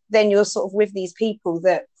 and then you're sort of with these people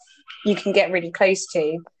that you can get really close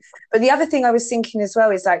to. But the other thing I was thinking as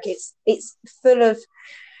well is like it's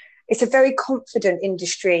a very confident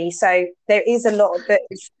industry, so there is a lot that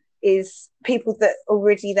is people that are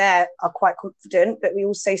already there are quite confident, but we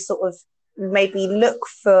also sort of maybe look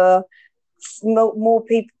for more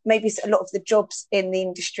people. Maybe a lot of the jobs in the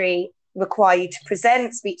industry require you to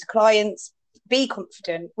present, speak to clients, be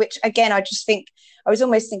confident, which again, I just think I was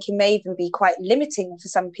almost thinking may even be quite limiting for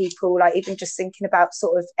some people, like even just thinking about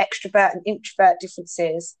sort of extrovert and introvert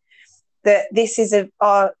differences, that this is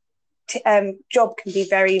our job can be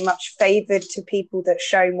very much favoured to people that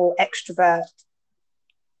show more extrovert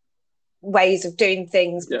ways of doing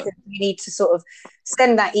things, because you need to sort of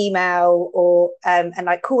send that email or and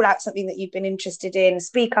like call out something that you've been interested in,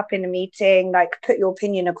 speak up in a meeting, like put your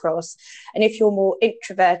opinion across. And if you're more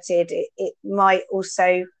introverted, it might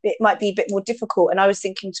be a bit more difficult. And I was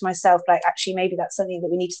thinking to myself, like, actually maybe that's something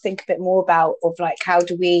that we need to think a bit more about, of like, how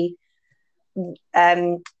do we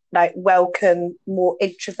like welcome more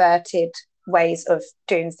introverted ways of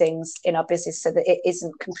doing things in our business, so that it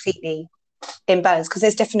isn't completely imbalanced, because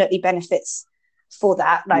there's definitely benefits for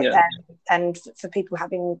that, like and for people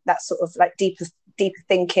having that sort of like deeper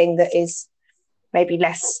thinking that is maybe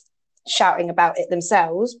less shouting about it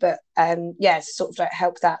themselves, but sort of like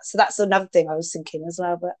help that. So that's another thing I was thinking as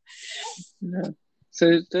well. But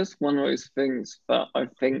so just one of those things that I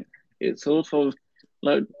think it's sort of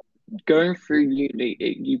like going through uni,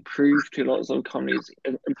 you prove to lots of companies,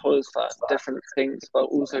 employers, that different things, but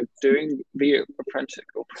also doing the apprenticeship,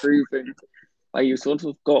 or proving like you sort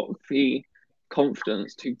of got the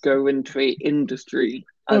confidence to go into a industry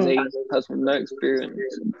as a person with no experience,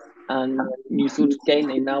 and you sort of gain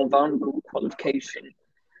a now valuable qualification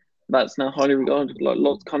that's now highly regarded. Like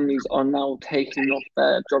lots of companies are now taking off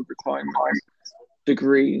their job requirements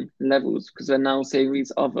degree levels, because they're now seeing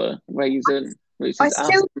these other ways in. I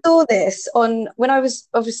still saw this on when I was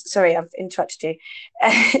obviously, sorry, I've interrupted you,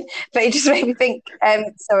 but it just made me think.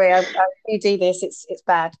 Sorry, I do this. It's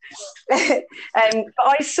bad. But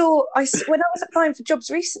I saw when I was applying for jobs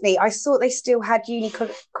recently, I saw they still had uni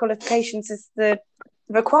qualifications as the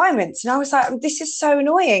requirements, and I was like, this is so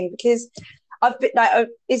annoying, because I've been like,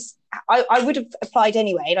 I would have applied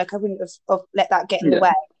anyway. Like I wouldn't have let that get in the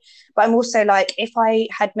way. But I'm also like, if I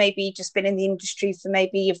had maybe just been in the industry for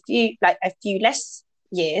maybe a few less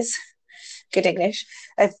years, good English,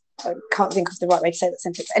 I can't think of the right way to say that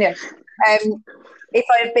sentence. Anyway, if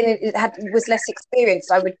I had was less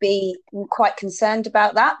experienced, I would be quite concerned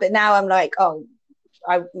about that. But now I'm like, oh,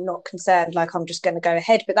 I'm not concerned. Like I'm just going to go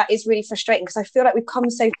ahead. But that is really frustrating, because I feel like we've come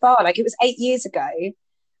so far. Like it was 8 years ago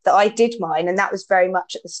that I did mine, and that was very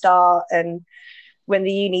much at the start, and when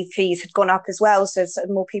the uni fees had gone up as well, so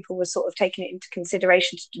more people were sort of taking it into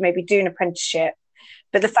consideration to maybe do an apprenticeship.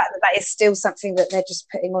 But the fact that is still something that they're just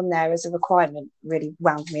putting on there as a requirement really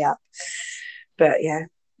wound me up. But yeah,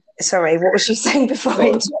 sorry, what was she saying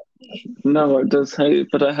before? No, it does say,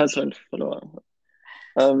 but I had something to follow up.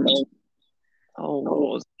 What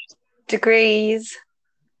was it? Degrees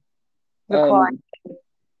requirement.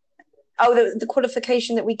 The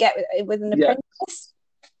qualification that we get with an apprentice.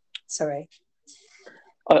 Sorry.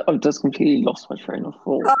 I've just completely lost my train of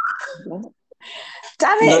thought. Oh.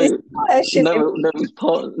 Damn it! It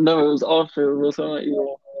was after it was like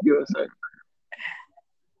you were saying.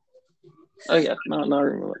 Oh yeah, now I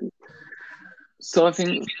remember. So I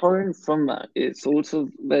think following from that, it's sort of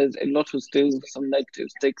there's a lot of still some negative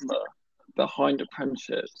stigma behind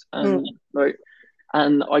apprenticeships, and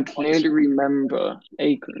and I clearly remember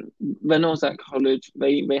when I was at college,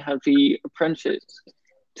 they had the apprentice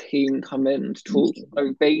team come in to talk.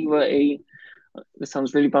 They were this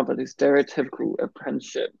sounds really bad, but a stereotypical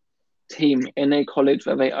apprenticeship team in a college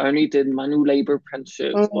where they only did manual labor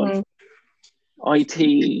apprenticeships, like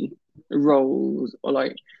IT roles, or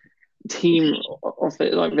like team of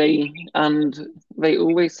it. Like they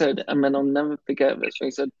always said, and then I'll never forget this.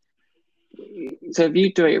 They said, so if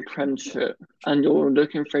you do an apprenticeship and you're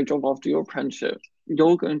looking for a job after your apprenticeship,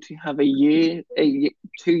 you're going to have 2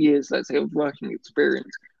 years, let's say, of working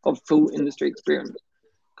experience, of full industry experience,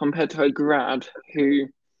 compared to a grad who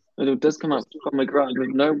does come up from a grad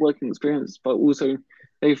with no working experience, but also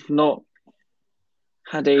they've not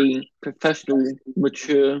had a professional,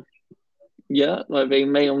 mature, like they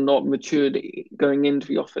may have not matured going into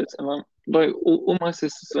the office. And like all my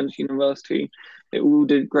sisters went to university, they all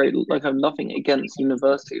did great. Like, I have nothing against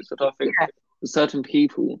universities, but I think for certain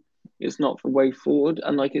people, it's not the way forward.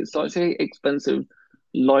 And like, it's such a expensive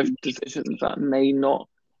life decision that may not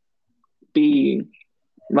make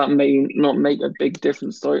a big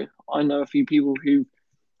difference. So I know a few people who've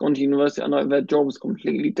gone to university. I know their job is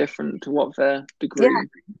completely different to what their degree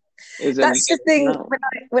is in. That's the thing. Now.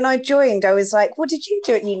 When I joined, I was like, what did you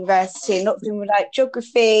do at university? And not doing like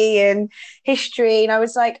geography and history. And I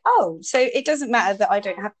was like, oh, so it doesn't matter that I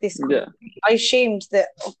don't have this. Yeah. I assumed that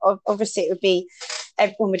obviously it would be,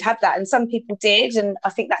 everyone would have that. And some people did. And I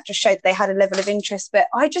think that just showed they had a level of interest. But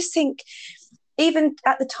I just think even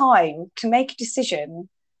at the time, to make a decision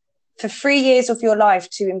for 3 years of your life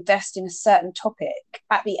to invest in a certain topic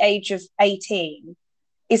at the age of 18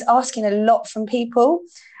 is asking a lot from people.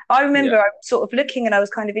 I remember I was sort of looking and I was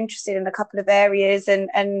kind of interested in a couple of areas,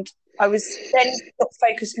 and I was then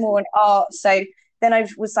focused more on art. So then I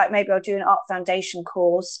was like, maybe I'll do an art foundation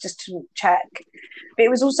course just to check. But it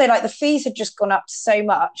was also like the fees had just gone up so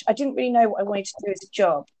much. I didn't really know what I wanted to do as a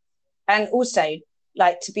job. And also,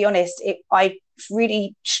 like, to be honest, I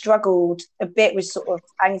really struggled a bit with sort of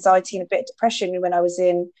anxiety and a bit of depression when I was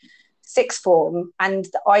in sixth form, and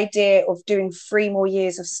the idea of doing 3 more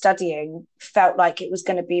years of studying felt like it was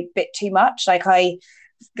going to be a bit too much. Like,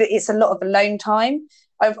 it's a lot of alone time.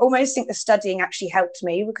 I almost think the studying actually helped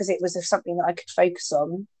me because it was something that I could focus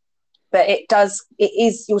on. But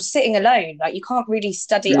you're sitting alone. Like, you can't really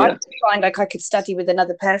study. I find like I could study with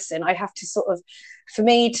another person. I have to sort of, for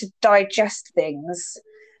me to digest things,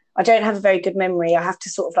 I don't have a very good memory. I have to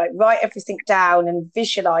sort of like write everything down and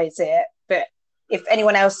visualize it. But if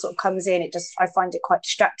anyone else sort of comes in, I find it quite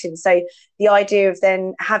distracting. So the idea of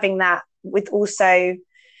then having that with also,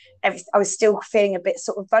 I was still feeling a bit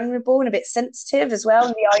sort of vulnerable and a bit sensitive as well.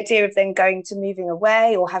 And the idea of then moving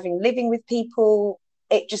away or living with people,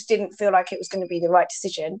 it just didn't feel like it was going to be the right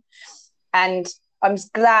decision. And I'm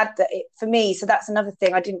glad that for me, so that's another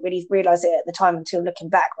thing. I didn't really realize it at the time until looking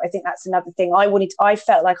back. But I think that's another thing I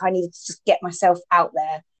felt like I needed to just get myself out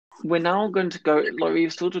there. We're now going to go, like,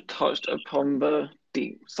 we've sort of touched upon the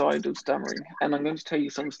deep side of stammering, and I'm going to tell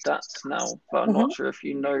you some stats now that I'm not sure if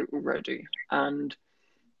you know already. And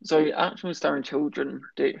so, Actual Stammering Children,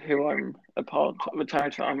 who I'm a part of, the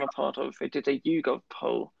charity I'm a part of, they did a YouGov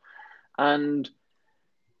poll, and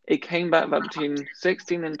it came back that between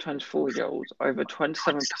 16 and 24-year-olds, over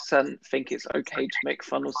 27% think it's okay to make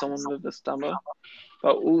fun of someone with a stammer.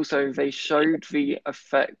 But also they showed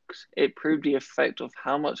it proved the effect of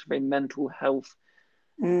how much of a mental health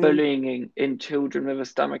bullying in children with a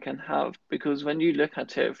stammer can have. Because when you look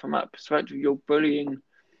at it from that perspective, you're bullying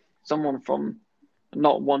someone from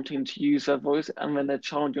not wanting to use their voice, and when they're a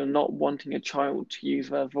child, you're not wanting a child to use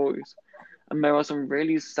their voice. And there are some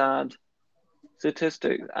really sad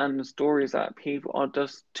statistics and stories that people are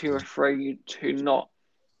just too afraid to not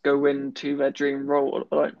go into their dream role,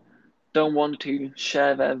 like don't want to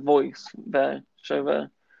share their voice, because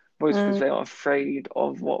they are afraid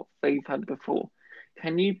of what they've had before.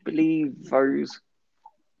 Can you believe those?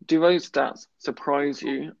 Do those stats surprise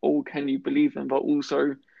you, or can you believe them? But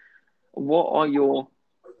also, what are your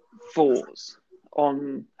thoughts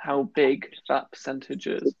on how big that percentage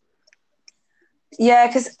is? Yeah,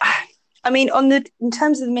 because I mean, in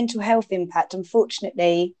terms of the mental health impact,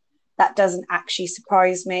 unfortunately, that doesn't actually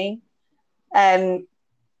surprise me.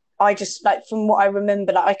 I just, like, from what I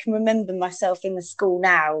remember, like, I can remember myself in the school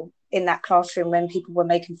now in that classroom when people were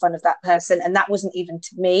making fun of that person, and that wasn't even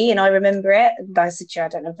to me, and I remember it. And I said, I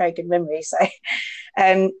don't have very good memory, so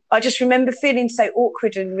I just remember feeling so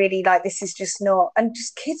awkward and really like, this is just not, and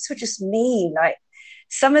just kids were just mean, like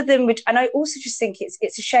some of them would, and I also just think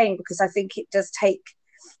it's a shame because I think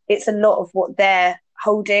it's a lot of what they're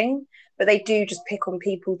holding, but they do just pick on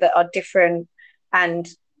people that are different and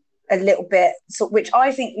a little bit, which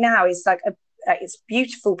I think now is like it's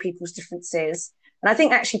beautiful, people's differences. And I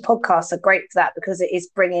think actually podcasts are great for that because it is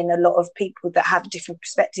bringing a lot of people that have a different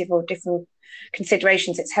perspective or different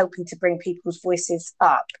considerations. It's helping to bring people's voices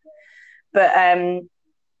up. But I'm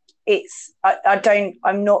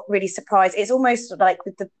not really surprised. It's almost like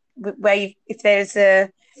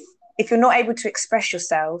if you're not able to express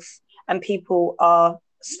yourself and people are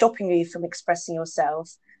stopping you from expressing yourself,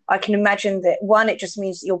 I can imagine that, one, it just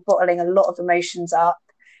means that you're bottling a lot of emotions up.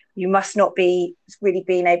 You must not be really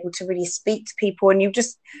being able to really speak to people, and you'd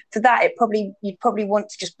probably want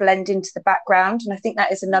to just blend into the background. And I think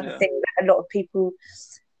that is another thing that a lot of people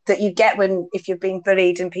that you get when if you're being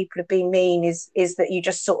bullied and people are being mean is that you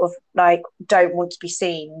just sort of like don't want to be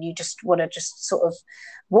seen. You just want to just sort of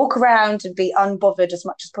walk around and be unbothered as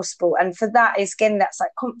much as possible. And for that is again, that's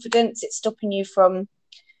like confidence. It's stopping you from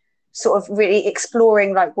sort of really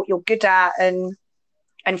exploring like what you're good at and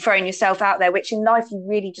throwing yourself out there, which in life you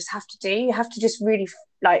really just have to do. You have to just really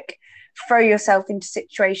like throw yourself into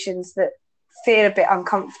situations that feel a bit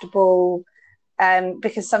uncomfortable,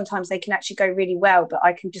 because sometimes they can actually go really well. But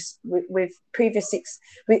I can just with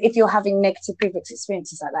if you're having negative previous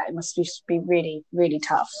experiences like that, it must just be really, really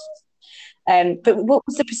tough. But what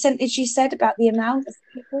was the percentage you said about the amount of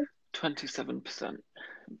people? 27%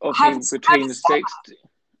 of people between 60.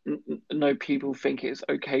 No, people think it's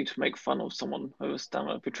okay to make fun of someone with a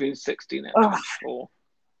stammer between 16 and 24.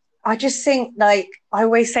 I just think, like, I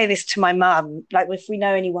always say this to my mum, like, if we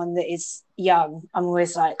know anyone that is young, I'm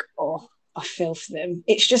always like, oh, I feel for them.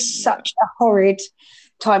 It's just such a horrid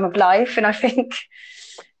time of life. And I think,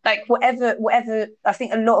 like, whatever, I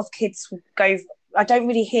think a lot of kids will go, I don't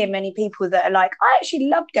really hear many people that are like, I actually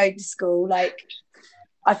loved going to school. Like,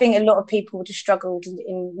 I think a lot of people would have struggled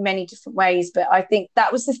in many different ways. But I think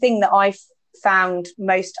that was the thing that I found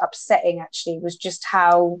most upsetting, actually, was just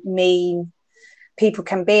how mean people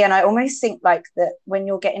can be. And I almost think like that when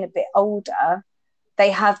you're getting a bit older,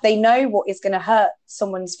 they know what is going to hurt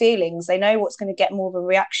someone's feelings. They know what's going to get more of a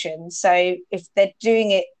reaction. So if they're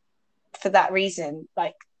doing it for that reason,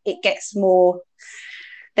 like it gets more,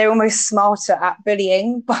 they're almost smarter at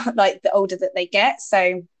bullying, but like the older that they get.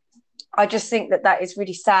 So I just think that is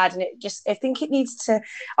really sad. And I think it needs to,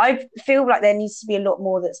 I feel like there needs to be a lot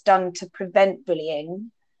more that's done to prevent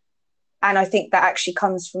bullying. And I think that actually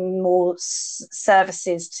comes from more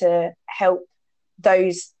services to help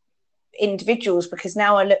those individuals, because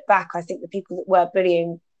now I look back, I think the people that were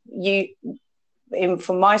bullying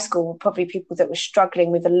from my school were probably people that were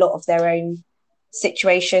struggling with a lot of their own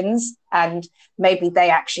situations, and maybe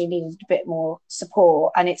they actually needed a bit more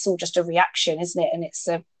support, and it's all just a reaction, isn't it? And it's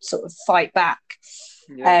a sort of fight back.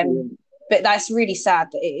 But that's really sad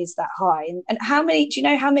that it is that high. And do you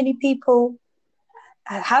know how many people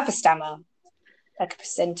have a stammer, like a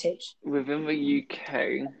percentage? Within the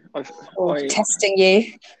UK, testing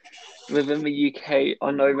you. Within the UK,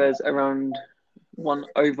 I know there's around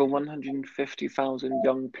over 150,000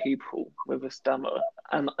 young people with a stammer,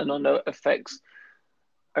 and I know it affects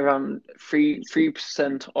around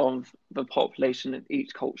 3% of the population in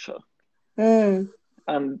each culture.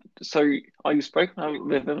 And so I spoke about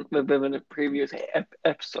within a previous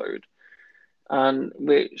episode, and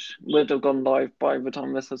which would have gone live by the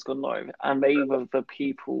time this has gone live, and they were the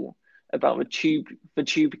people about the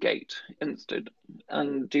tube gate incident.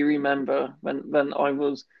 And do you remember when I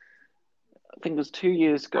was, I think it was 2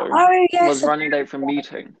 years ago, was running late from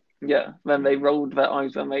meeting? Yeah, when they rolled their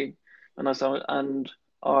eyes when I saw it,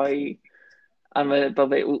 but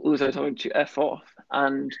they also told me to F off.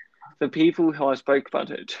 And the people who I spoke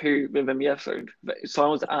about it to within the episode, so I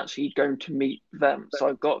was actually going to meet them. So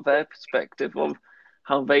I got their perspective of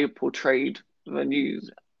how they portrayed the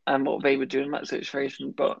news and what they were doing in that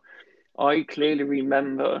situation. But I clearly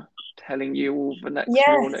remember telling you all the next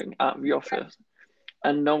morning at the office,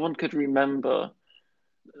 and no one could no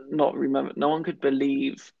one could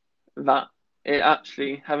believe that it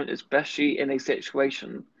actually happened, especially in a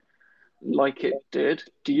situation like it did.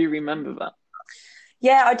 Do you remember that?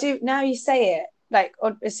 Yeah, I do. Now you say it, like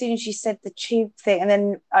as soon as you said the tube thing, and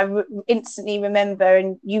then I instantly remember,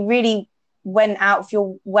 and you really went out of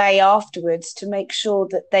your way afterwards to make sure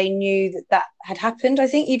that they knew that had happened. I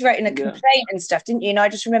think you'd written a complaint and stuff, didn't you? And I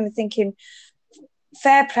just remember thinking,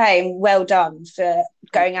 fair play and well done for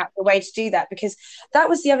going out the way to do that, because that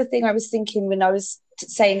was the other thing I was thinking when I was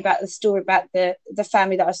saying about the story about the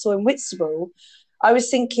family that I saw in Whitstable. I was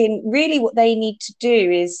thinking really what they need to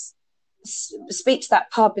do is speak to that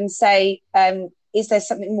pub and say, is there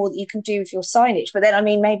something more that you can do with your signage? But then, I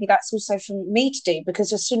mean, maybe that's also for me to do,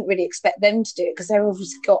 because I shouldn't really expect them to do it, because they've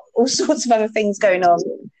obviously got all sorts of other things going on.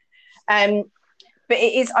 But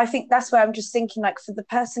it is, I think that's where I'm just thinking, like, for the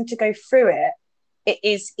person to go through it, it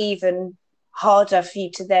is even harder for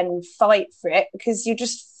you to then fight for it, because you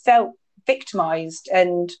just felt victimized,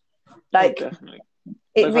 and like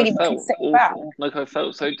it really felt awful. Like I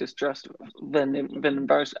felt so distressed, then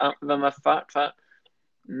embarrassed at the fact that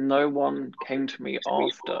no one came to me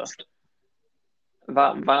after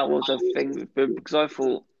that was a thing, because I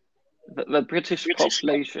thought that the British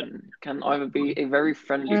population can either be a very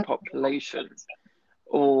friendly population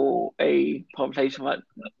or a population that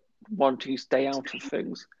want to stay out of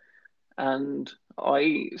things. And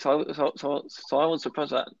I was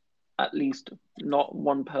surprised that at least not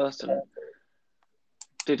one person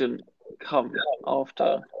didn't come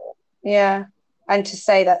after. Yeah, and to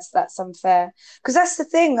say that's unfair, because that's the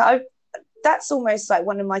thing. That's almost like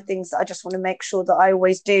one of my things that I just want to make sure that I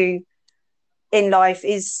always do in life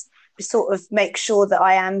is sort of make sure that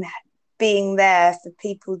I am being there for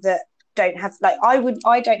people that don't have, like,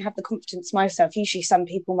 I don't have the confidence myself. Usually some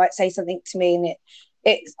people might say something to me and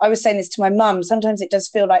I was saying this to my mum, sometimes it does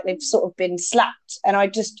feel like they've sort of been slapped, and I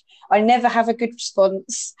never have a good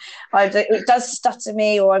response. It does stutter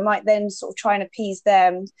me, or I might then sort of try and appease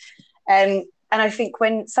them. And I think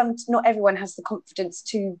when not everyone has the confidence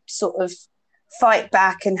to sort of fight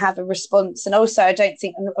back and have a response. And also, I don't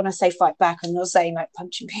think, when I say fight back, I'm not saying like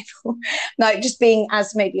punching people, like just being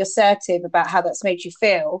as maybe assertive about how that's made you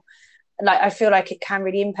feel. Like, I feel like it can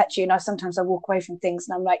really impact you. And sometimes I walk away from things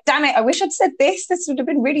and I'm like, damn it, I wish I'd said this. This would have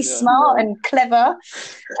been really smart and clever.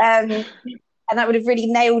 And that would have really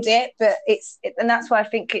nailed it. But and that's why I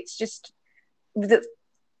think it's just that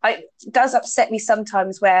it does upset me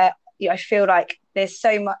sometimes where I feel like there's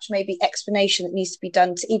so much maybe explanation that needs to be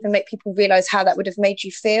done to even make people realize how that would have made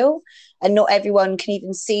you feel. And not everyone can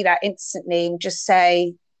even see that instantly and just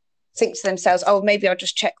think to themselves, oh, maybe I'll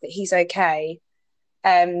just check that he's okay.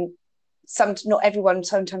 Not everyone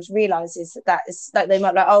sometimes realizes that is like, they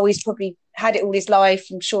might like, oh, he's probably had it all his life,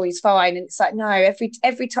 I'm sure he's fine. And it's like, no, every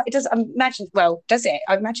time it doesn't, does it?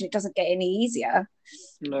 I imagine it doesn't get any easier.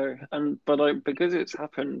 No, but because it's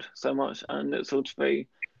happened so much, and it's sort of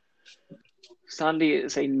sadly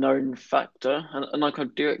it's a known factor, and like I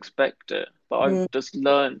do expect it, but I've just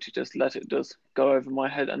learned to just let it just go over my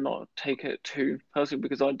head and not take it too personally,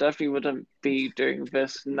 because I definitely wouldn't be doing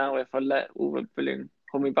this now if I let all the bullying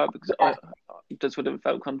hold me back, because I just would have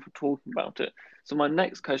felt comfortable talking about it. So my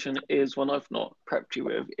next question is one I've not prepped you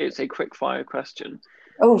with. It's a quick fire question.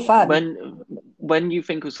 Oh, fun. When you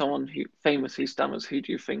think of someone who famously stammers, who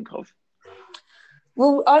do you think of?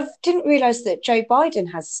 Well, I didn't realise that Joe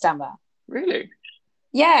Biden has stammer. Really?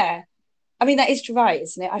 Yeah. I mean, that is right,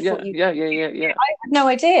 isn't it? Yeah. I had no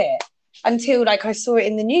idea until like I saw it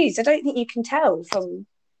in the news. I don't think you can tell from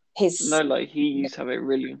his. No, like he used to have a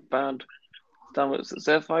really bad stammer.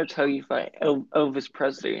 So if I tell you that Elvis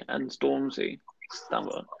Presley and Stormzy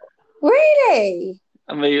stammer. Really?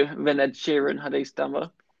 And then Ed Sheeran had a stammer.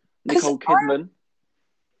 Nicole Kidman.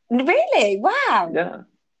 Really? Wow. Yeah.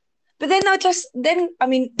 But then I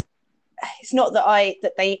mean, it's not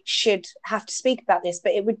that they should have to speak about this,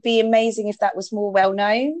 but it would be amazing if that was more well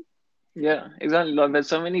known. Yeah, exactly. Like there's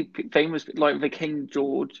so many famous, like the King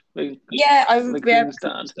George, the Queen's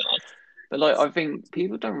dad. But like I think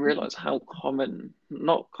people don't realize how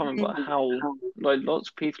not common, but how like lots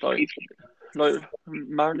of people like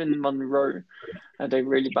Marilyn Monroe had a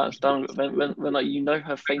really bad stammer. When like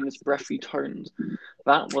her famous breathy tones,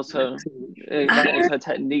 that was her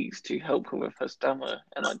techniques to help her with her stammer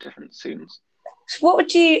and like different tunes. What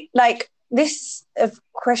would you like? This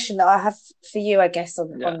question that I have for you, I guess,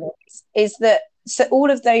 on this is that, so all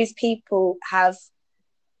of those people have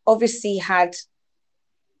obviously had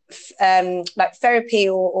like therapy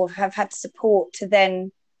or have had support to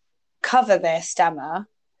then cover their stammer.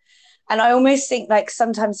 And I almost think like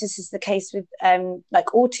sometimes this is the case with like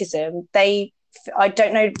autism. I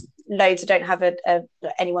don't know loads. I don't have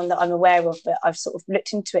anyone that I'm aware of, but I've sort of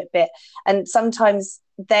looked into it a bit. And sometimes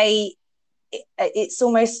it's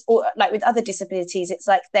almost like with other disabilities, it's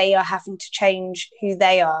like they are having to change who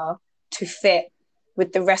they are to fit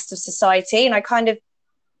with the rest of society. And I kind of,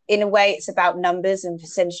 in a way, it's about numbers and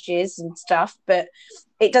percentages and stuff, but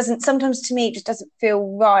it doesn't, sometimes to me, it just doesn't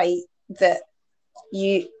feel right that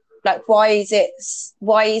why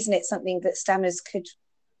isn't it something that stammers could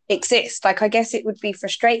exist? Like, I guess it would be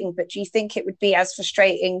frustrating, but do you think it would be as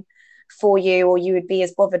frustrating for you, or you would be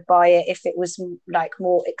as bothered by it if it was like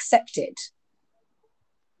more accepted?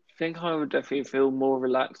 I think I would definitely feel more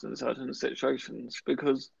relaxed in certain situations,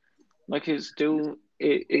 because like it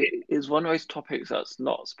is one of those topics that's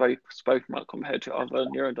not spoken about compared to other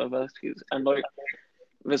neurodiversities. And like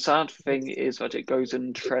the sad thing is that it goes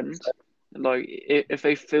in trends. Like if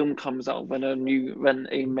a film comes out when a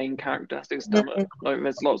main character has to stammer, like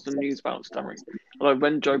there's lots of news about stammering. Like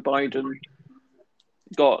when Joe Biden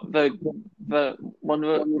got the one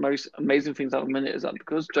of the most amazing things at the minute is that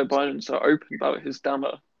because Joe Biden's so open about his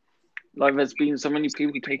stammer, like there's been so many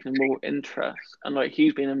people taking more interest, and like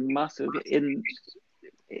he's been a massive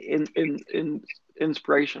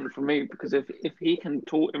inspiration for me, because if he can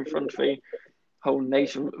talk in front of a whole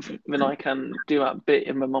nation, then I can do that bit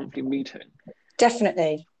in my monthly meeting.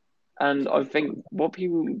 Definitely. And I think what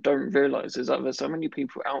people don't realize is that there's so many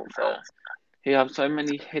people out there who have so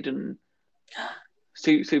many hidden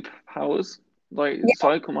superpowers. Like, Yeah. so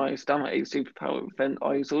I call my stammer a superpower, then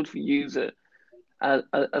I sort of use it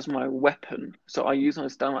as my weapon. So I use my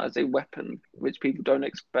stammer as a weapon, which people don't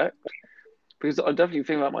expect. Because I definitely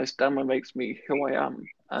think that my stammer makes me who I am.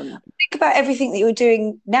 And Think about everything that you're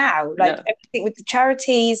doing now, like yeah, everything with the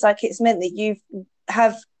charities, like it's meant that you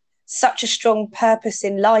have such a strong purpose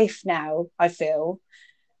in life now, I feel.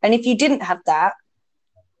 And if you didn't have that,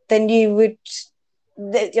 then you would,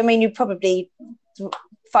 I mean, you'd probably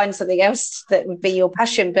find something else that would be your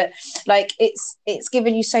passion, but like it's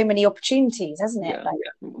given you so many opportunities, hasn't it? yeah. Like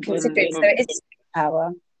But, considering, so it is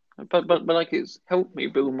power. but like it's helped me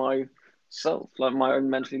build myself, like my own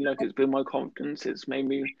mentally, like it's built my confidence, it's made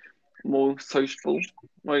me more sociable.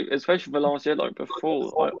 Like especially the last year, like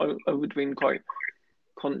before I would have been quite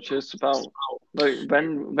conscious about like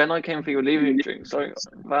when I came for your leaving drink. So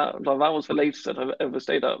that was the latest that I've ever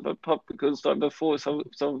stayed at the pub because like before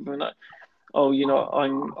something like, oh,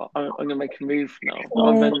 I'm gonna make a move now.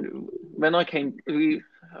 But when I came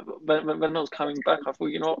when I was coming back, I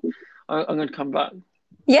thought, I'm gonna come back.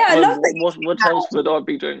 Yeah, I Like love that. what else would I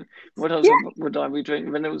be doing? What else Yeah, would I be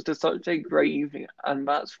doing? When it was just such a great evening, and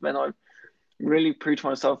that's when I really proved to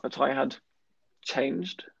myself that I had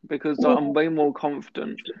changed because I'm way more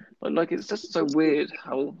confident. Like it's just so weird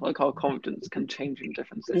how like our confidence can change in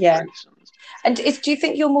different yeah. situations. And do you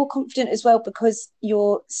think you're more confident as well because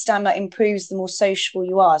your stammer improves the more sociable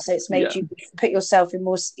you are? So it's made Yeah, you put yourself in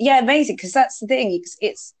more. Yeah, amazing. Because that's the thing.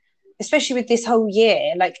 It's especially with this whole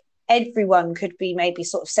year, like everyone could be maybe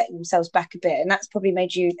sort of setting themselves back a bit, and that's probably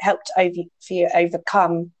made you helped for you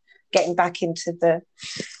overcome getting back into the.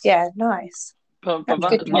 Yeah, nice. but That's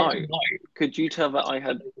good that to know. night, could you tell that I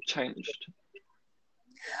had changed?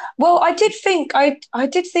 Well, I did think like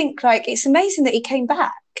it's amazing that he came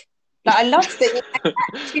back. Like I loved that he came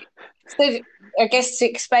back. So I guess to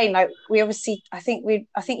explain, like we obviously, I think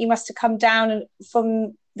you must have come down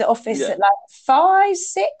from the office Yeah, at like 5,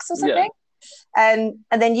 6 or yeah, something,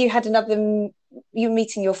 and then you had you were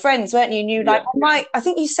meeting your friends, weren't you? And you like, yeah, I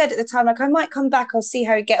think you said at the time, like I might come back, I'll see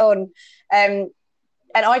how we get on, and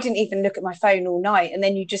I didn't even look at my phone all night. And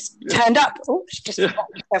then you just yeah, turned up. Oh, just yeah,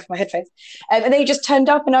 off my headphones. And then you just turned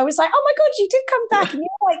up, and I was like, "Oh my god, you did come back!" And you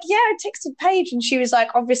were like, "Yeah, I texted Paige," and she was like,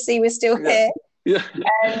 "Obviously, we're still yeah, here." yeah,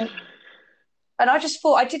 Um, and I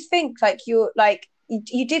did think like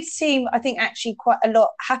you did seem, I think, actually quite a lot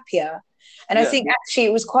happier. And I yeah. think actually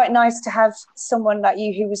it was quite nice to have someone like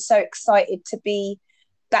you who was so excited to be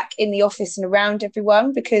back in the office and around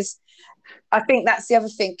everyone, because I think that's the other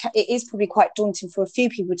thing. It is probably quite daunting for a few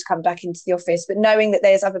people to come back into the office, but knowing that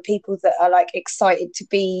there's other people that are like excited to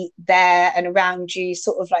be there and around you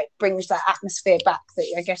sort of like brings that atmosphere back that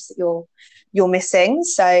I guess that you're missing.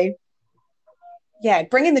 So yeah,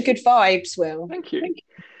 bringing the good vibes, Will. Thank you.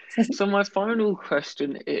 So my final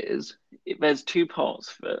question is, there's two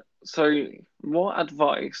parts of it. So what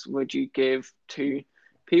advice would you give to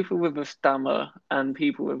people with a stammer and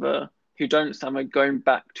people with a who don't stammer going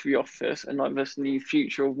back to the office and like this new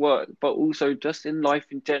future of work, but also just in life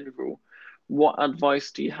in general? What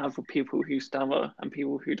advice do you have for people who stammer and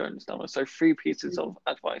people who don't stammer? So three pieces of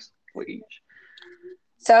advice for each.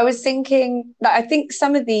 So I was thinking, like, I think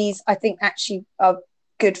some of these, I think actually are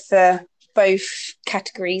good for both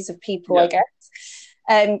categories of people, I Yeah,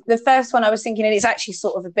 guess. The first one I was thinking, and it's actually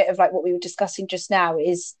sort of a bit of like what we were discussing just now,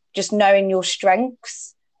 is just knowing your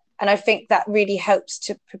strengths. And I think that really helps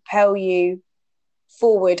to propel you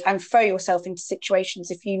forward and throw yourself into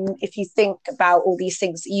situations if you think about all these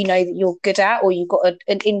things that you know that you're good at or you've got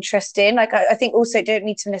an interest in. Like I think also don't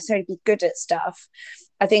need to necessarily be good at stuff.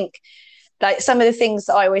 I think like some of the things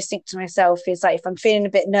that I always think to myself is like if I'm feeling a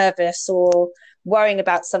bit nervous or worrying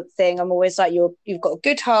about something, I'm always like you've got a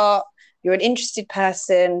good heart, you're an interested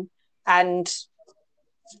person, and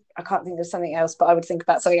I can't think of something else, but I would think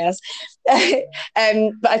about something else. But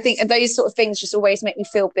I think those sort of things just always make me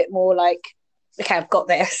feel a bit more like, okay, I've got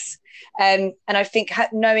this. And I think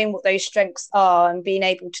knowing what those strengths are and being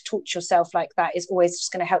able to talk to yourself like that is always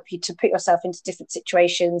just going to help you to put yourself into different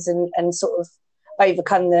situations and sort of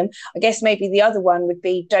overcome them. I guess maybe the other one would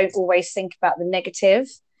be don't always think about the negative.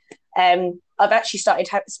 I've actually started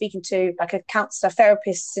speaking to like a counsellor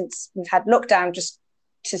therapist since we've had lockdown, just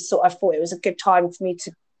to sort of, I thought it was a good time for me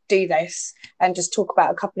to do this and just talk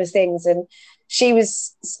about a couple of things. And she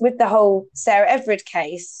was with the whole Sarah Everard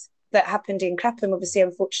case that happened in Clapham. Obviously,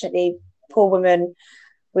 unfortunately, poor woman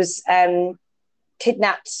was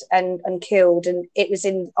kidnapped and killed. And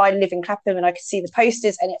I live in Clapham and I could see the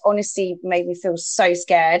posters and it honestly made me feel so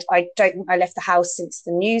scared. I don't think I left the house since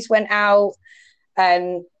the news went out.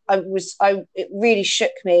 And it really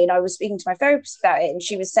shook me. And I was speaking to my therapist about it and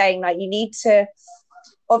she was saying like, you need to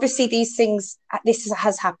obviously this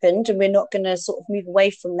has happened, and we're not going to sort of move away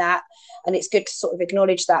from that, and it's good to sort of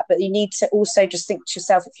acknowledge that, but you need to also just think to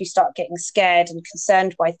yourself, if you start getting scared and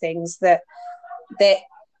concerned by things, that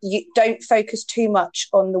you don't focus too much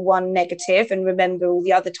on the one negative, and remember all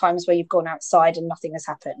the other times where you've gone outside and nothing has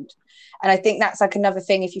happened. And I think that's like another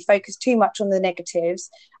thing. If you focus too much on the negatives,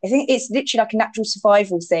 I think it's literally like a natural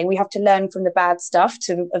survival thing. We have to learn from the bad stuff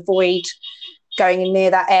to avoid going in near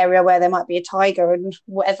that area where there might be a tiger and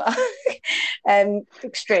whatever.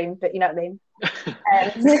 Extreme, but you know what I mean.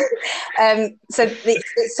 So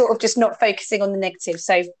it's sort of just not focusing on the negatives.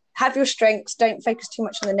 So have your strengths, don't focus too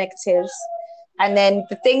much on the negatives. And then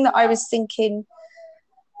the thing that I was thinking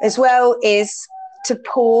as well is to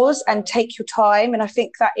pause and take your time. And I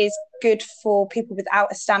think that is good for people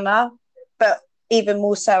without a stammer, but even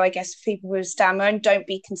more so, I guess, for people with a stammer. And don't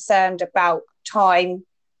be concerned about time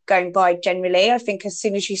going by generally. I think as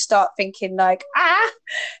soon as you start thinking like,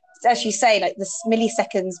 as you say, like the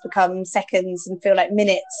milliseconds become seconds and feel like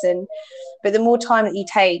minutes. But the more time that you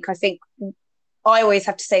take, I think I always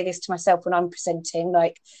have to say this to myself when I'm presenting,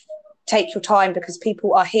 like, take your time, because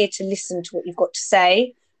people are here to listen to what you've got to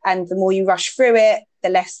say. And the more you rush through it, the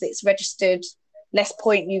less it's registered, less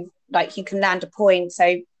point you can land a point.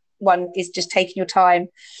 So one is just taking your time.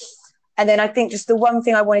 And then I think just the one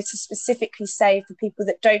thing I wanted to specifically say for people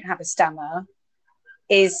that don't have a stammer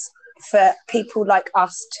is for people like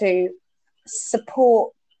us to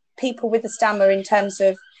support people with a stammer in terms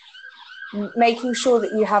of making sure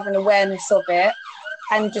that you have an awareness of it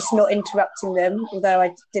and just not interrupting them, although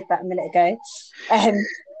I did that a minute ago.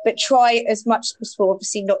 But try as much as possible,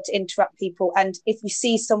 obviously, not to interrupt people. And if you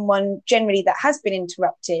see someone generally that has been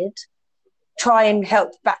interrupted, try and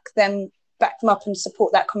help back them up and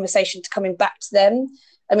support that conversation to coming back to them.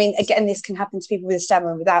 I mean, again, this can happen to people with a stammer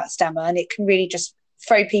and without a stammer, and it can really just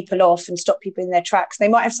throw people off and stop people in their tracks. They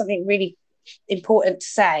might have something really important to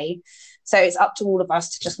say. So it's up to all of us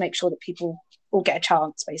to just make sure that people all get a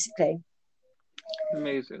chance, basically.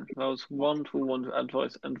 Amazing. That was wonderful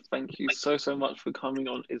advice, and thank you so much for coming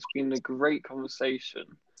on. It's been a great conversation,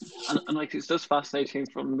 and like, it's just fascinating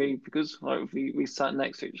for me because like we sat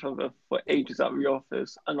next to each other for ages at the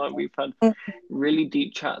office, and like we've had really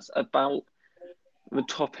deep chats about the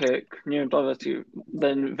topic neurodiversity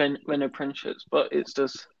then apprenticeships, but it's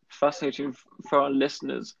just fascinating for our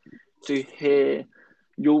listeners to hear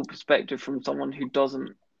your perspective from someone who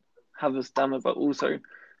doesn't have a stammer, but also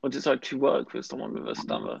or decide to work with someone with a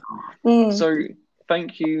stammer. So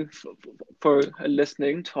thank you for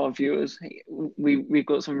listening to our viewers. We've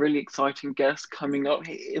got some really exciting guests coming up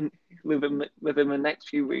within the next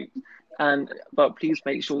few weeks, but please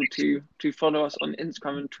make sure to follow us on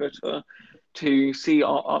Instagram and Twitter to see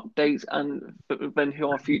our updates and then who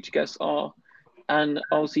our future guests are. And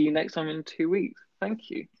I'll see you next time in 2 weeks. Thank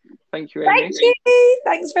you, Amy. Thank you.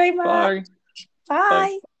 Thanks very much. Bye.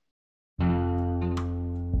 Bye.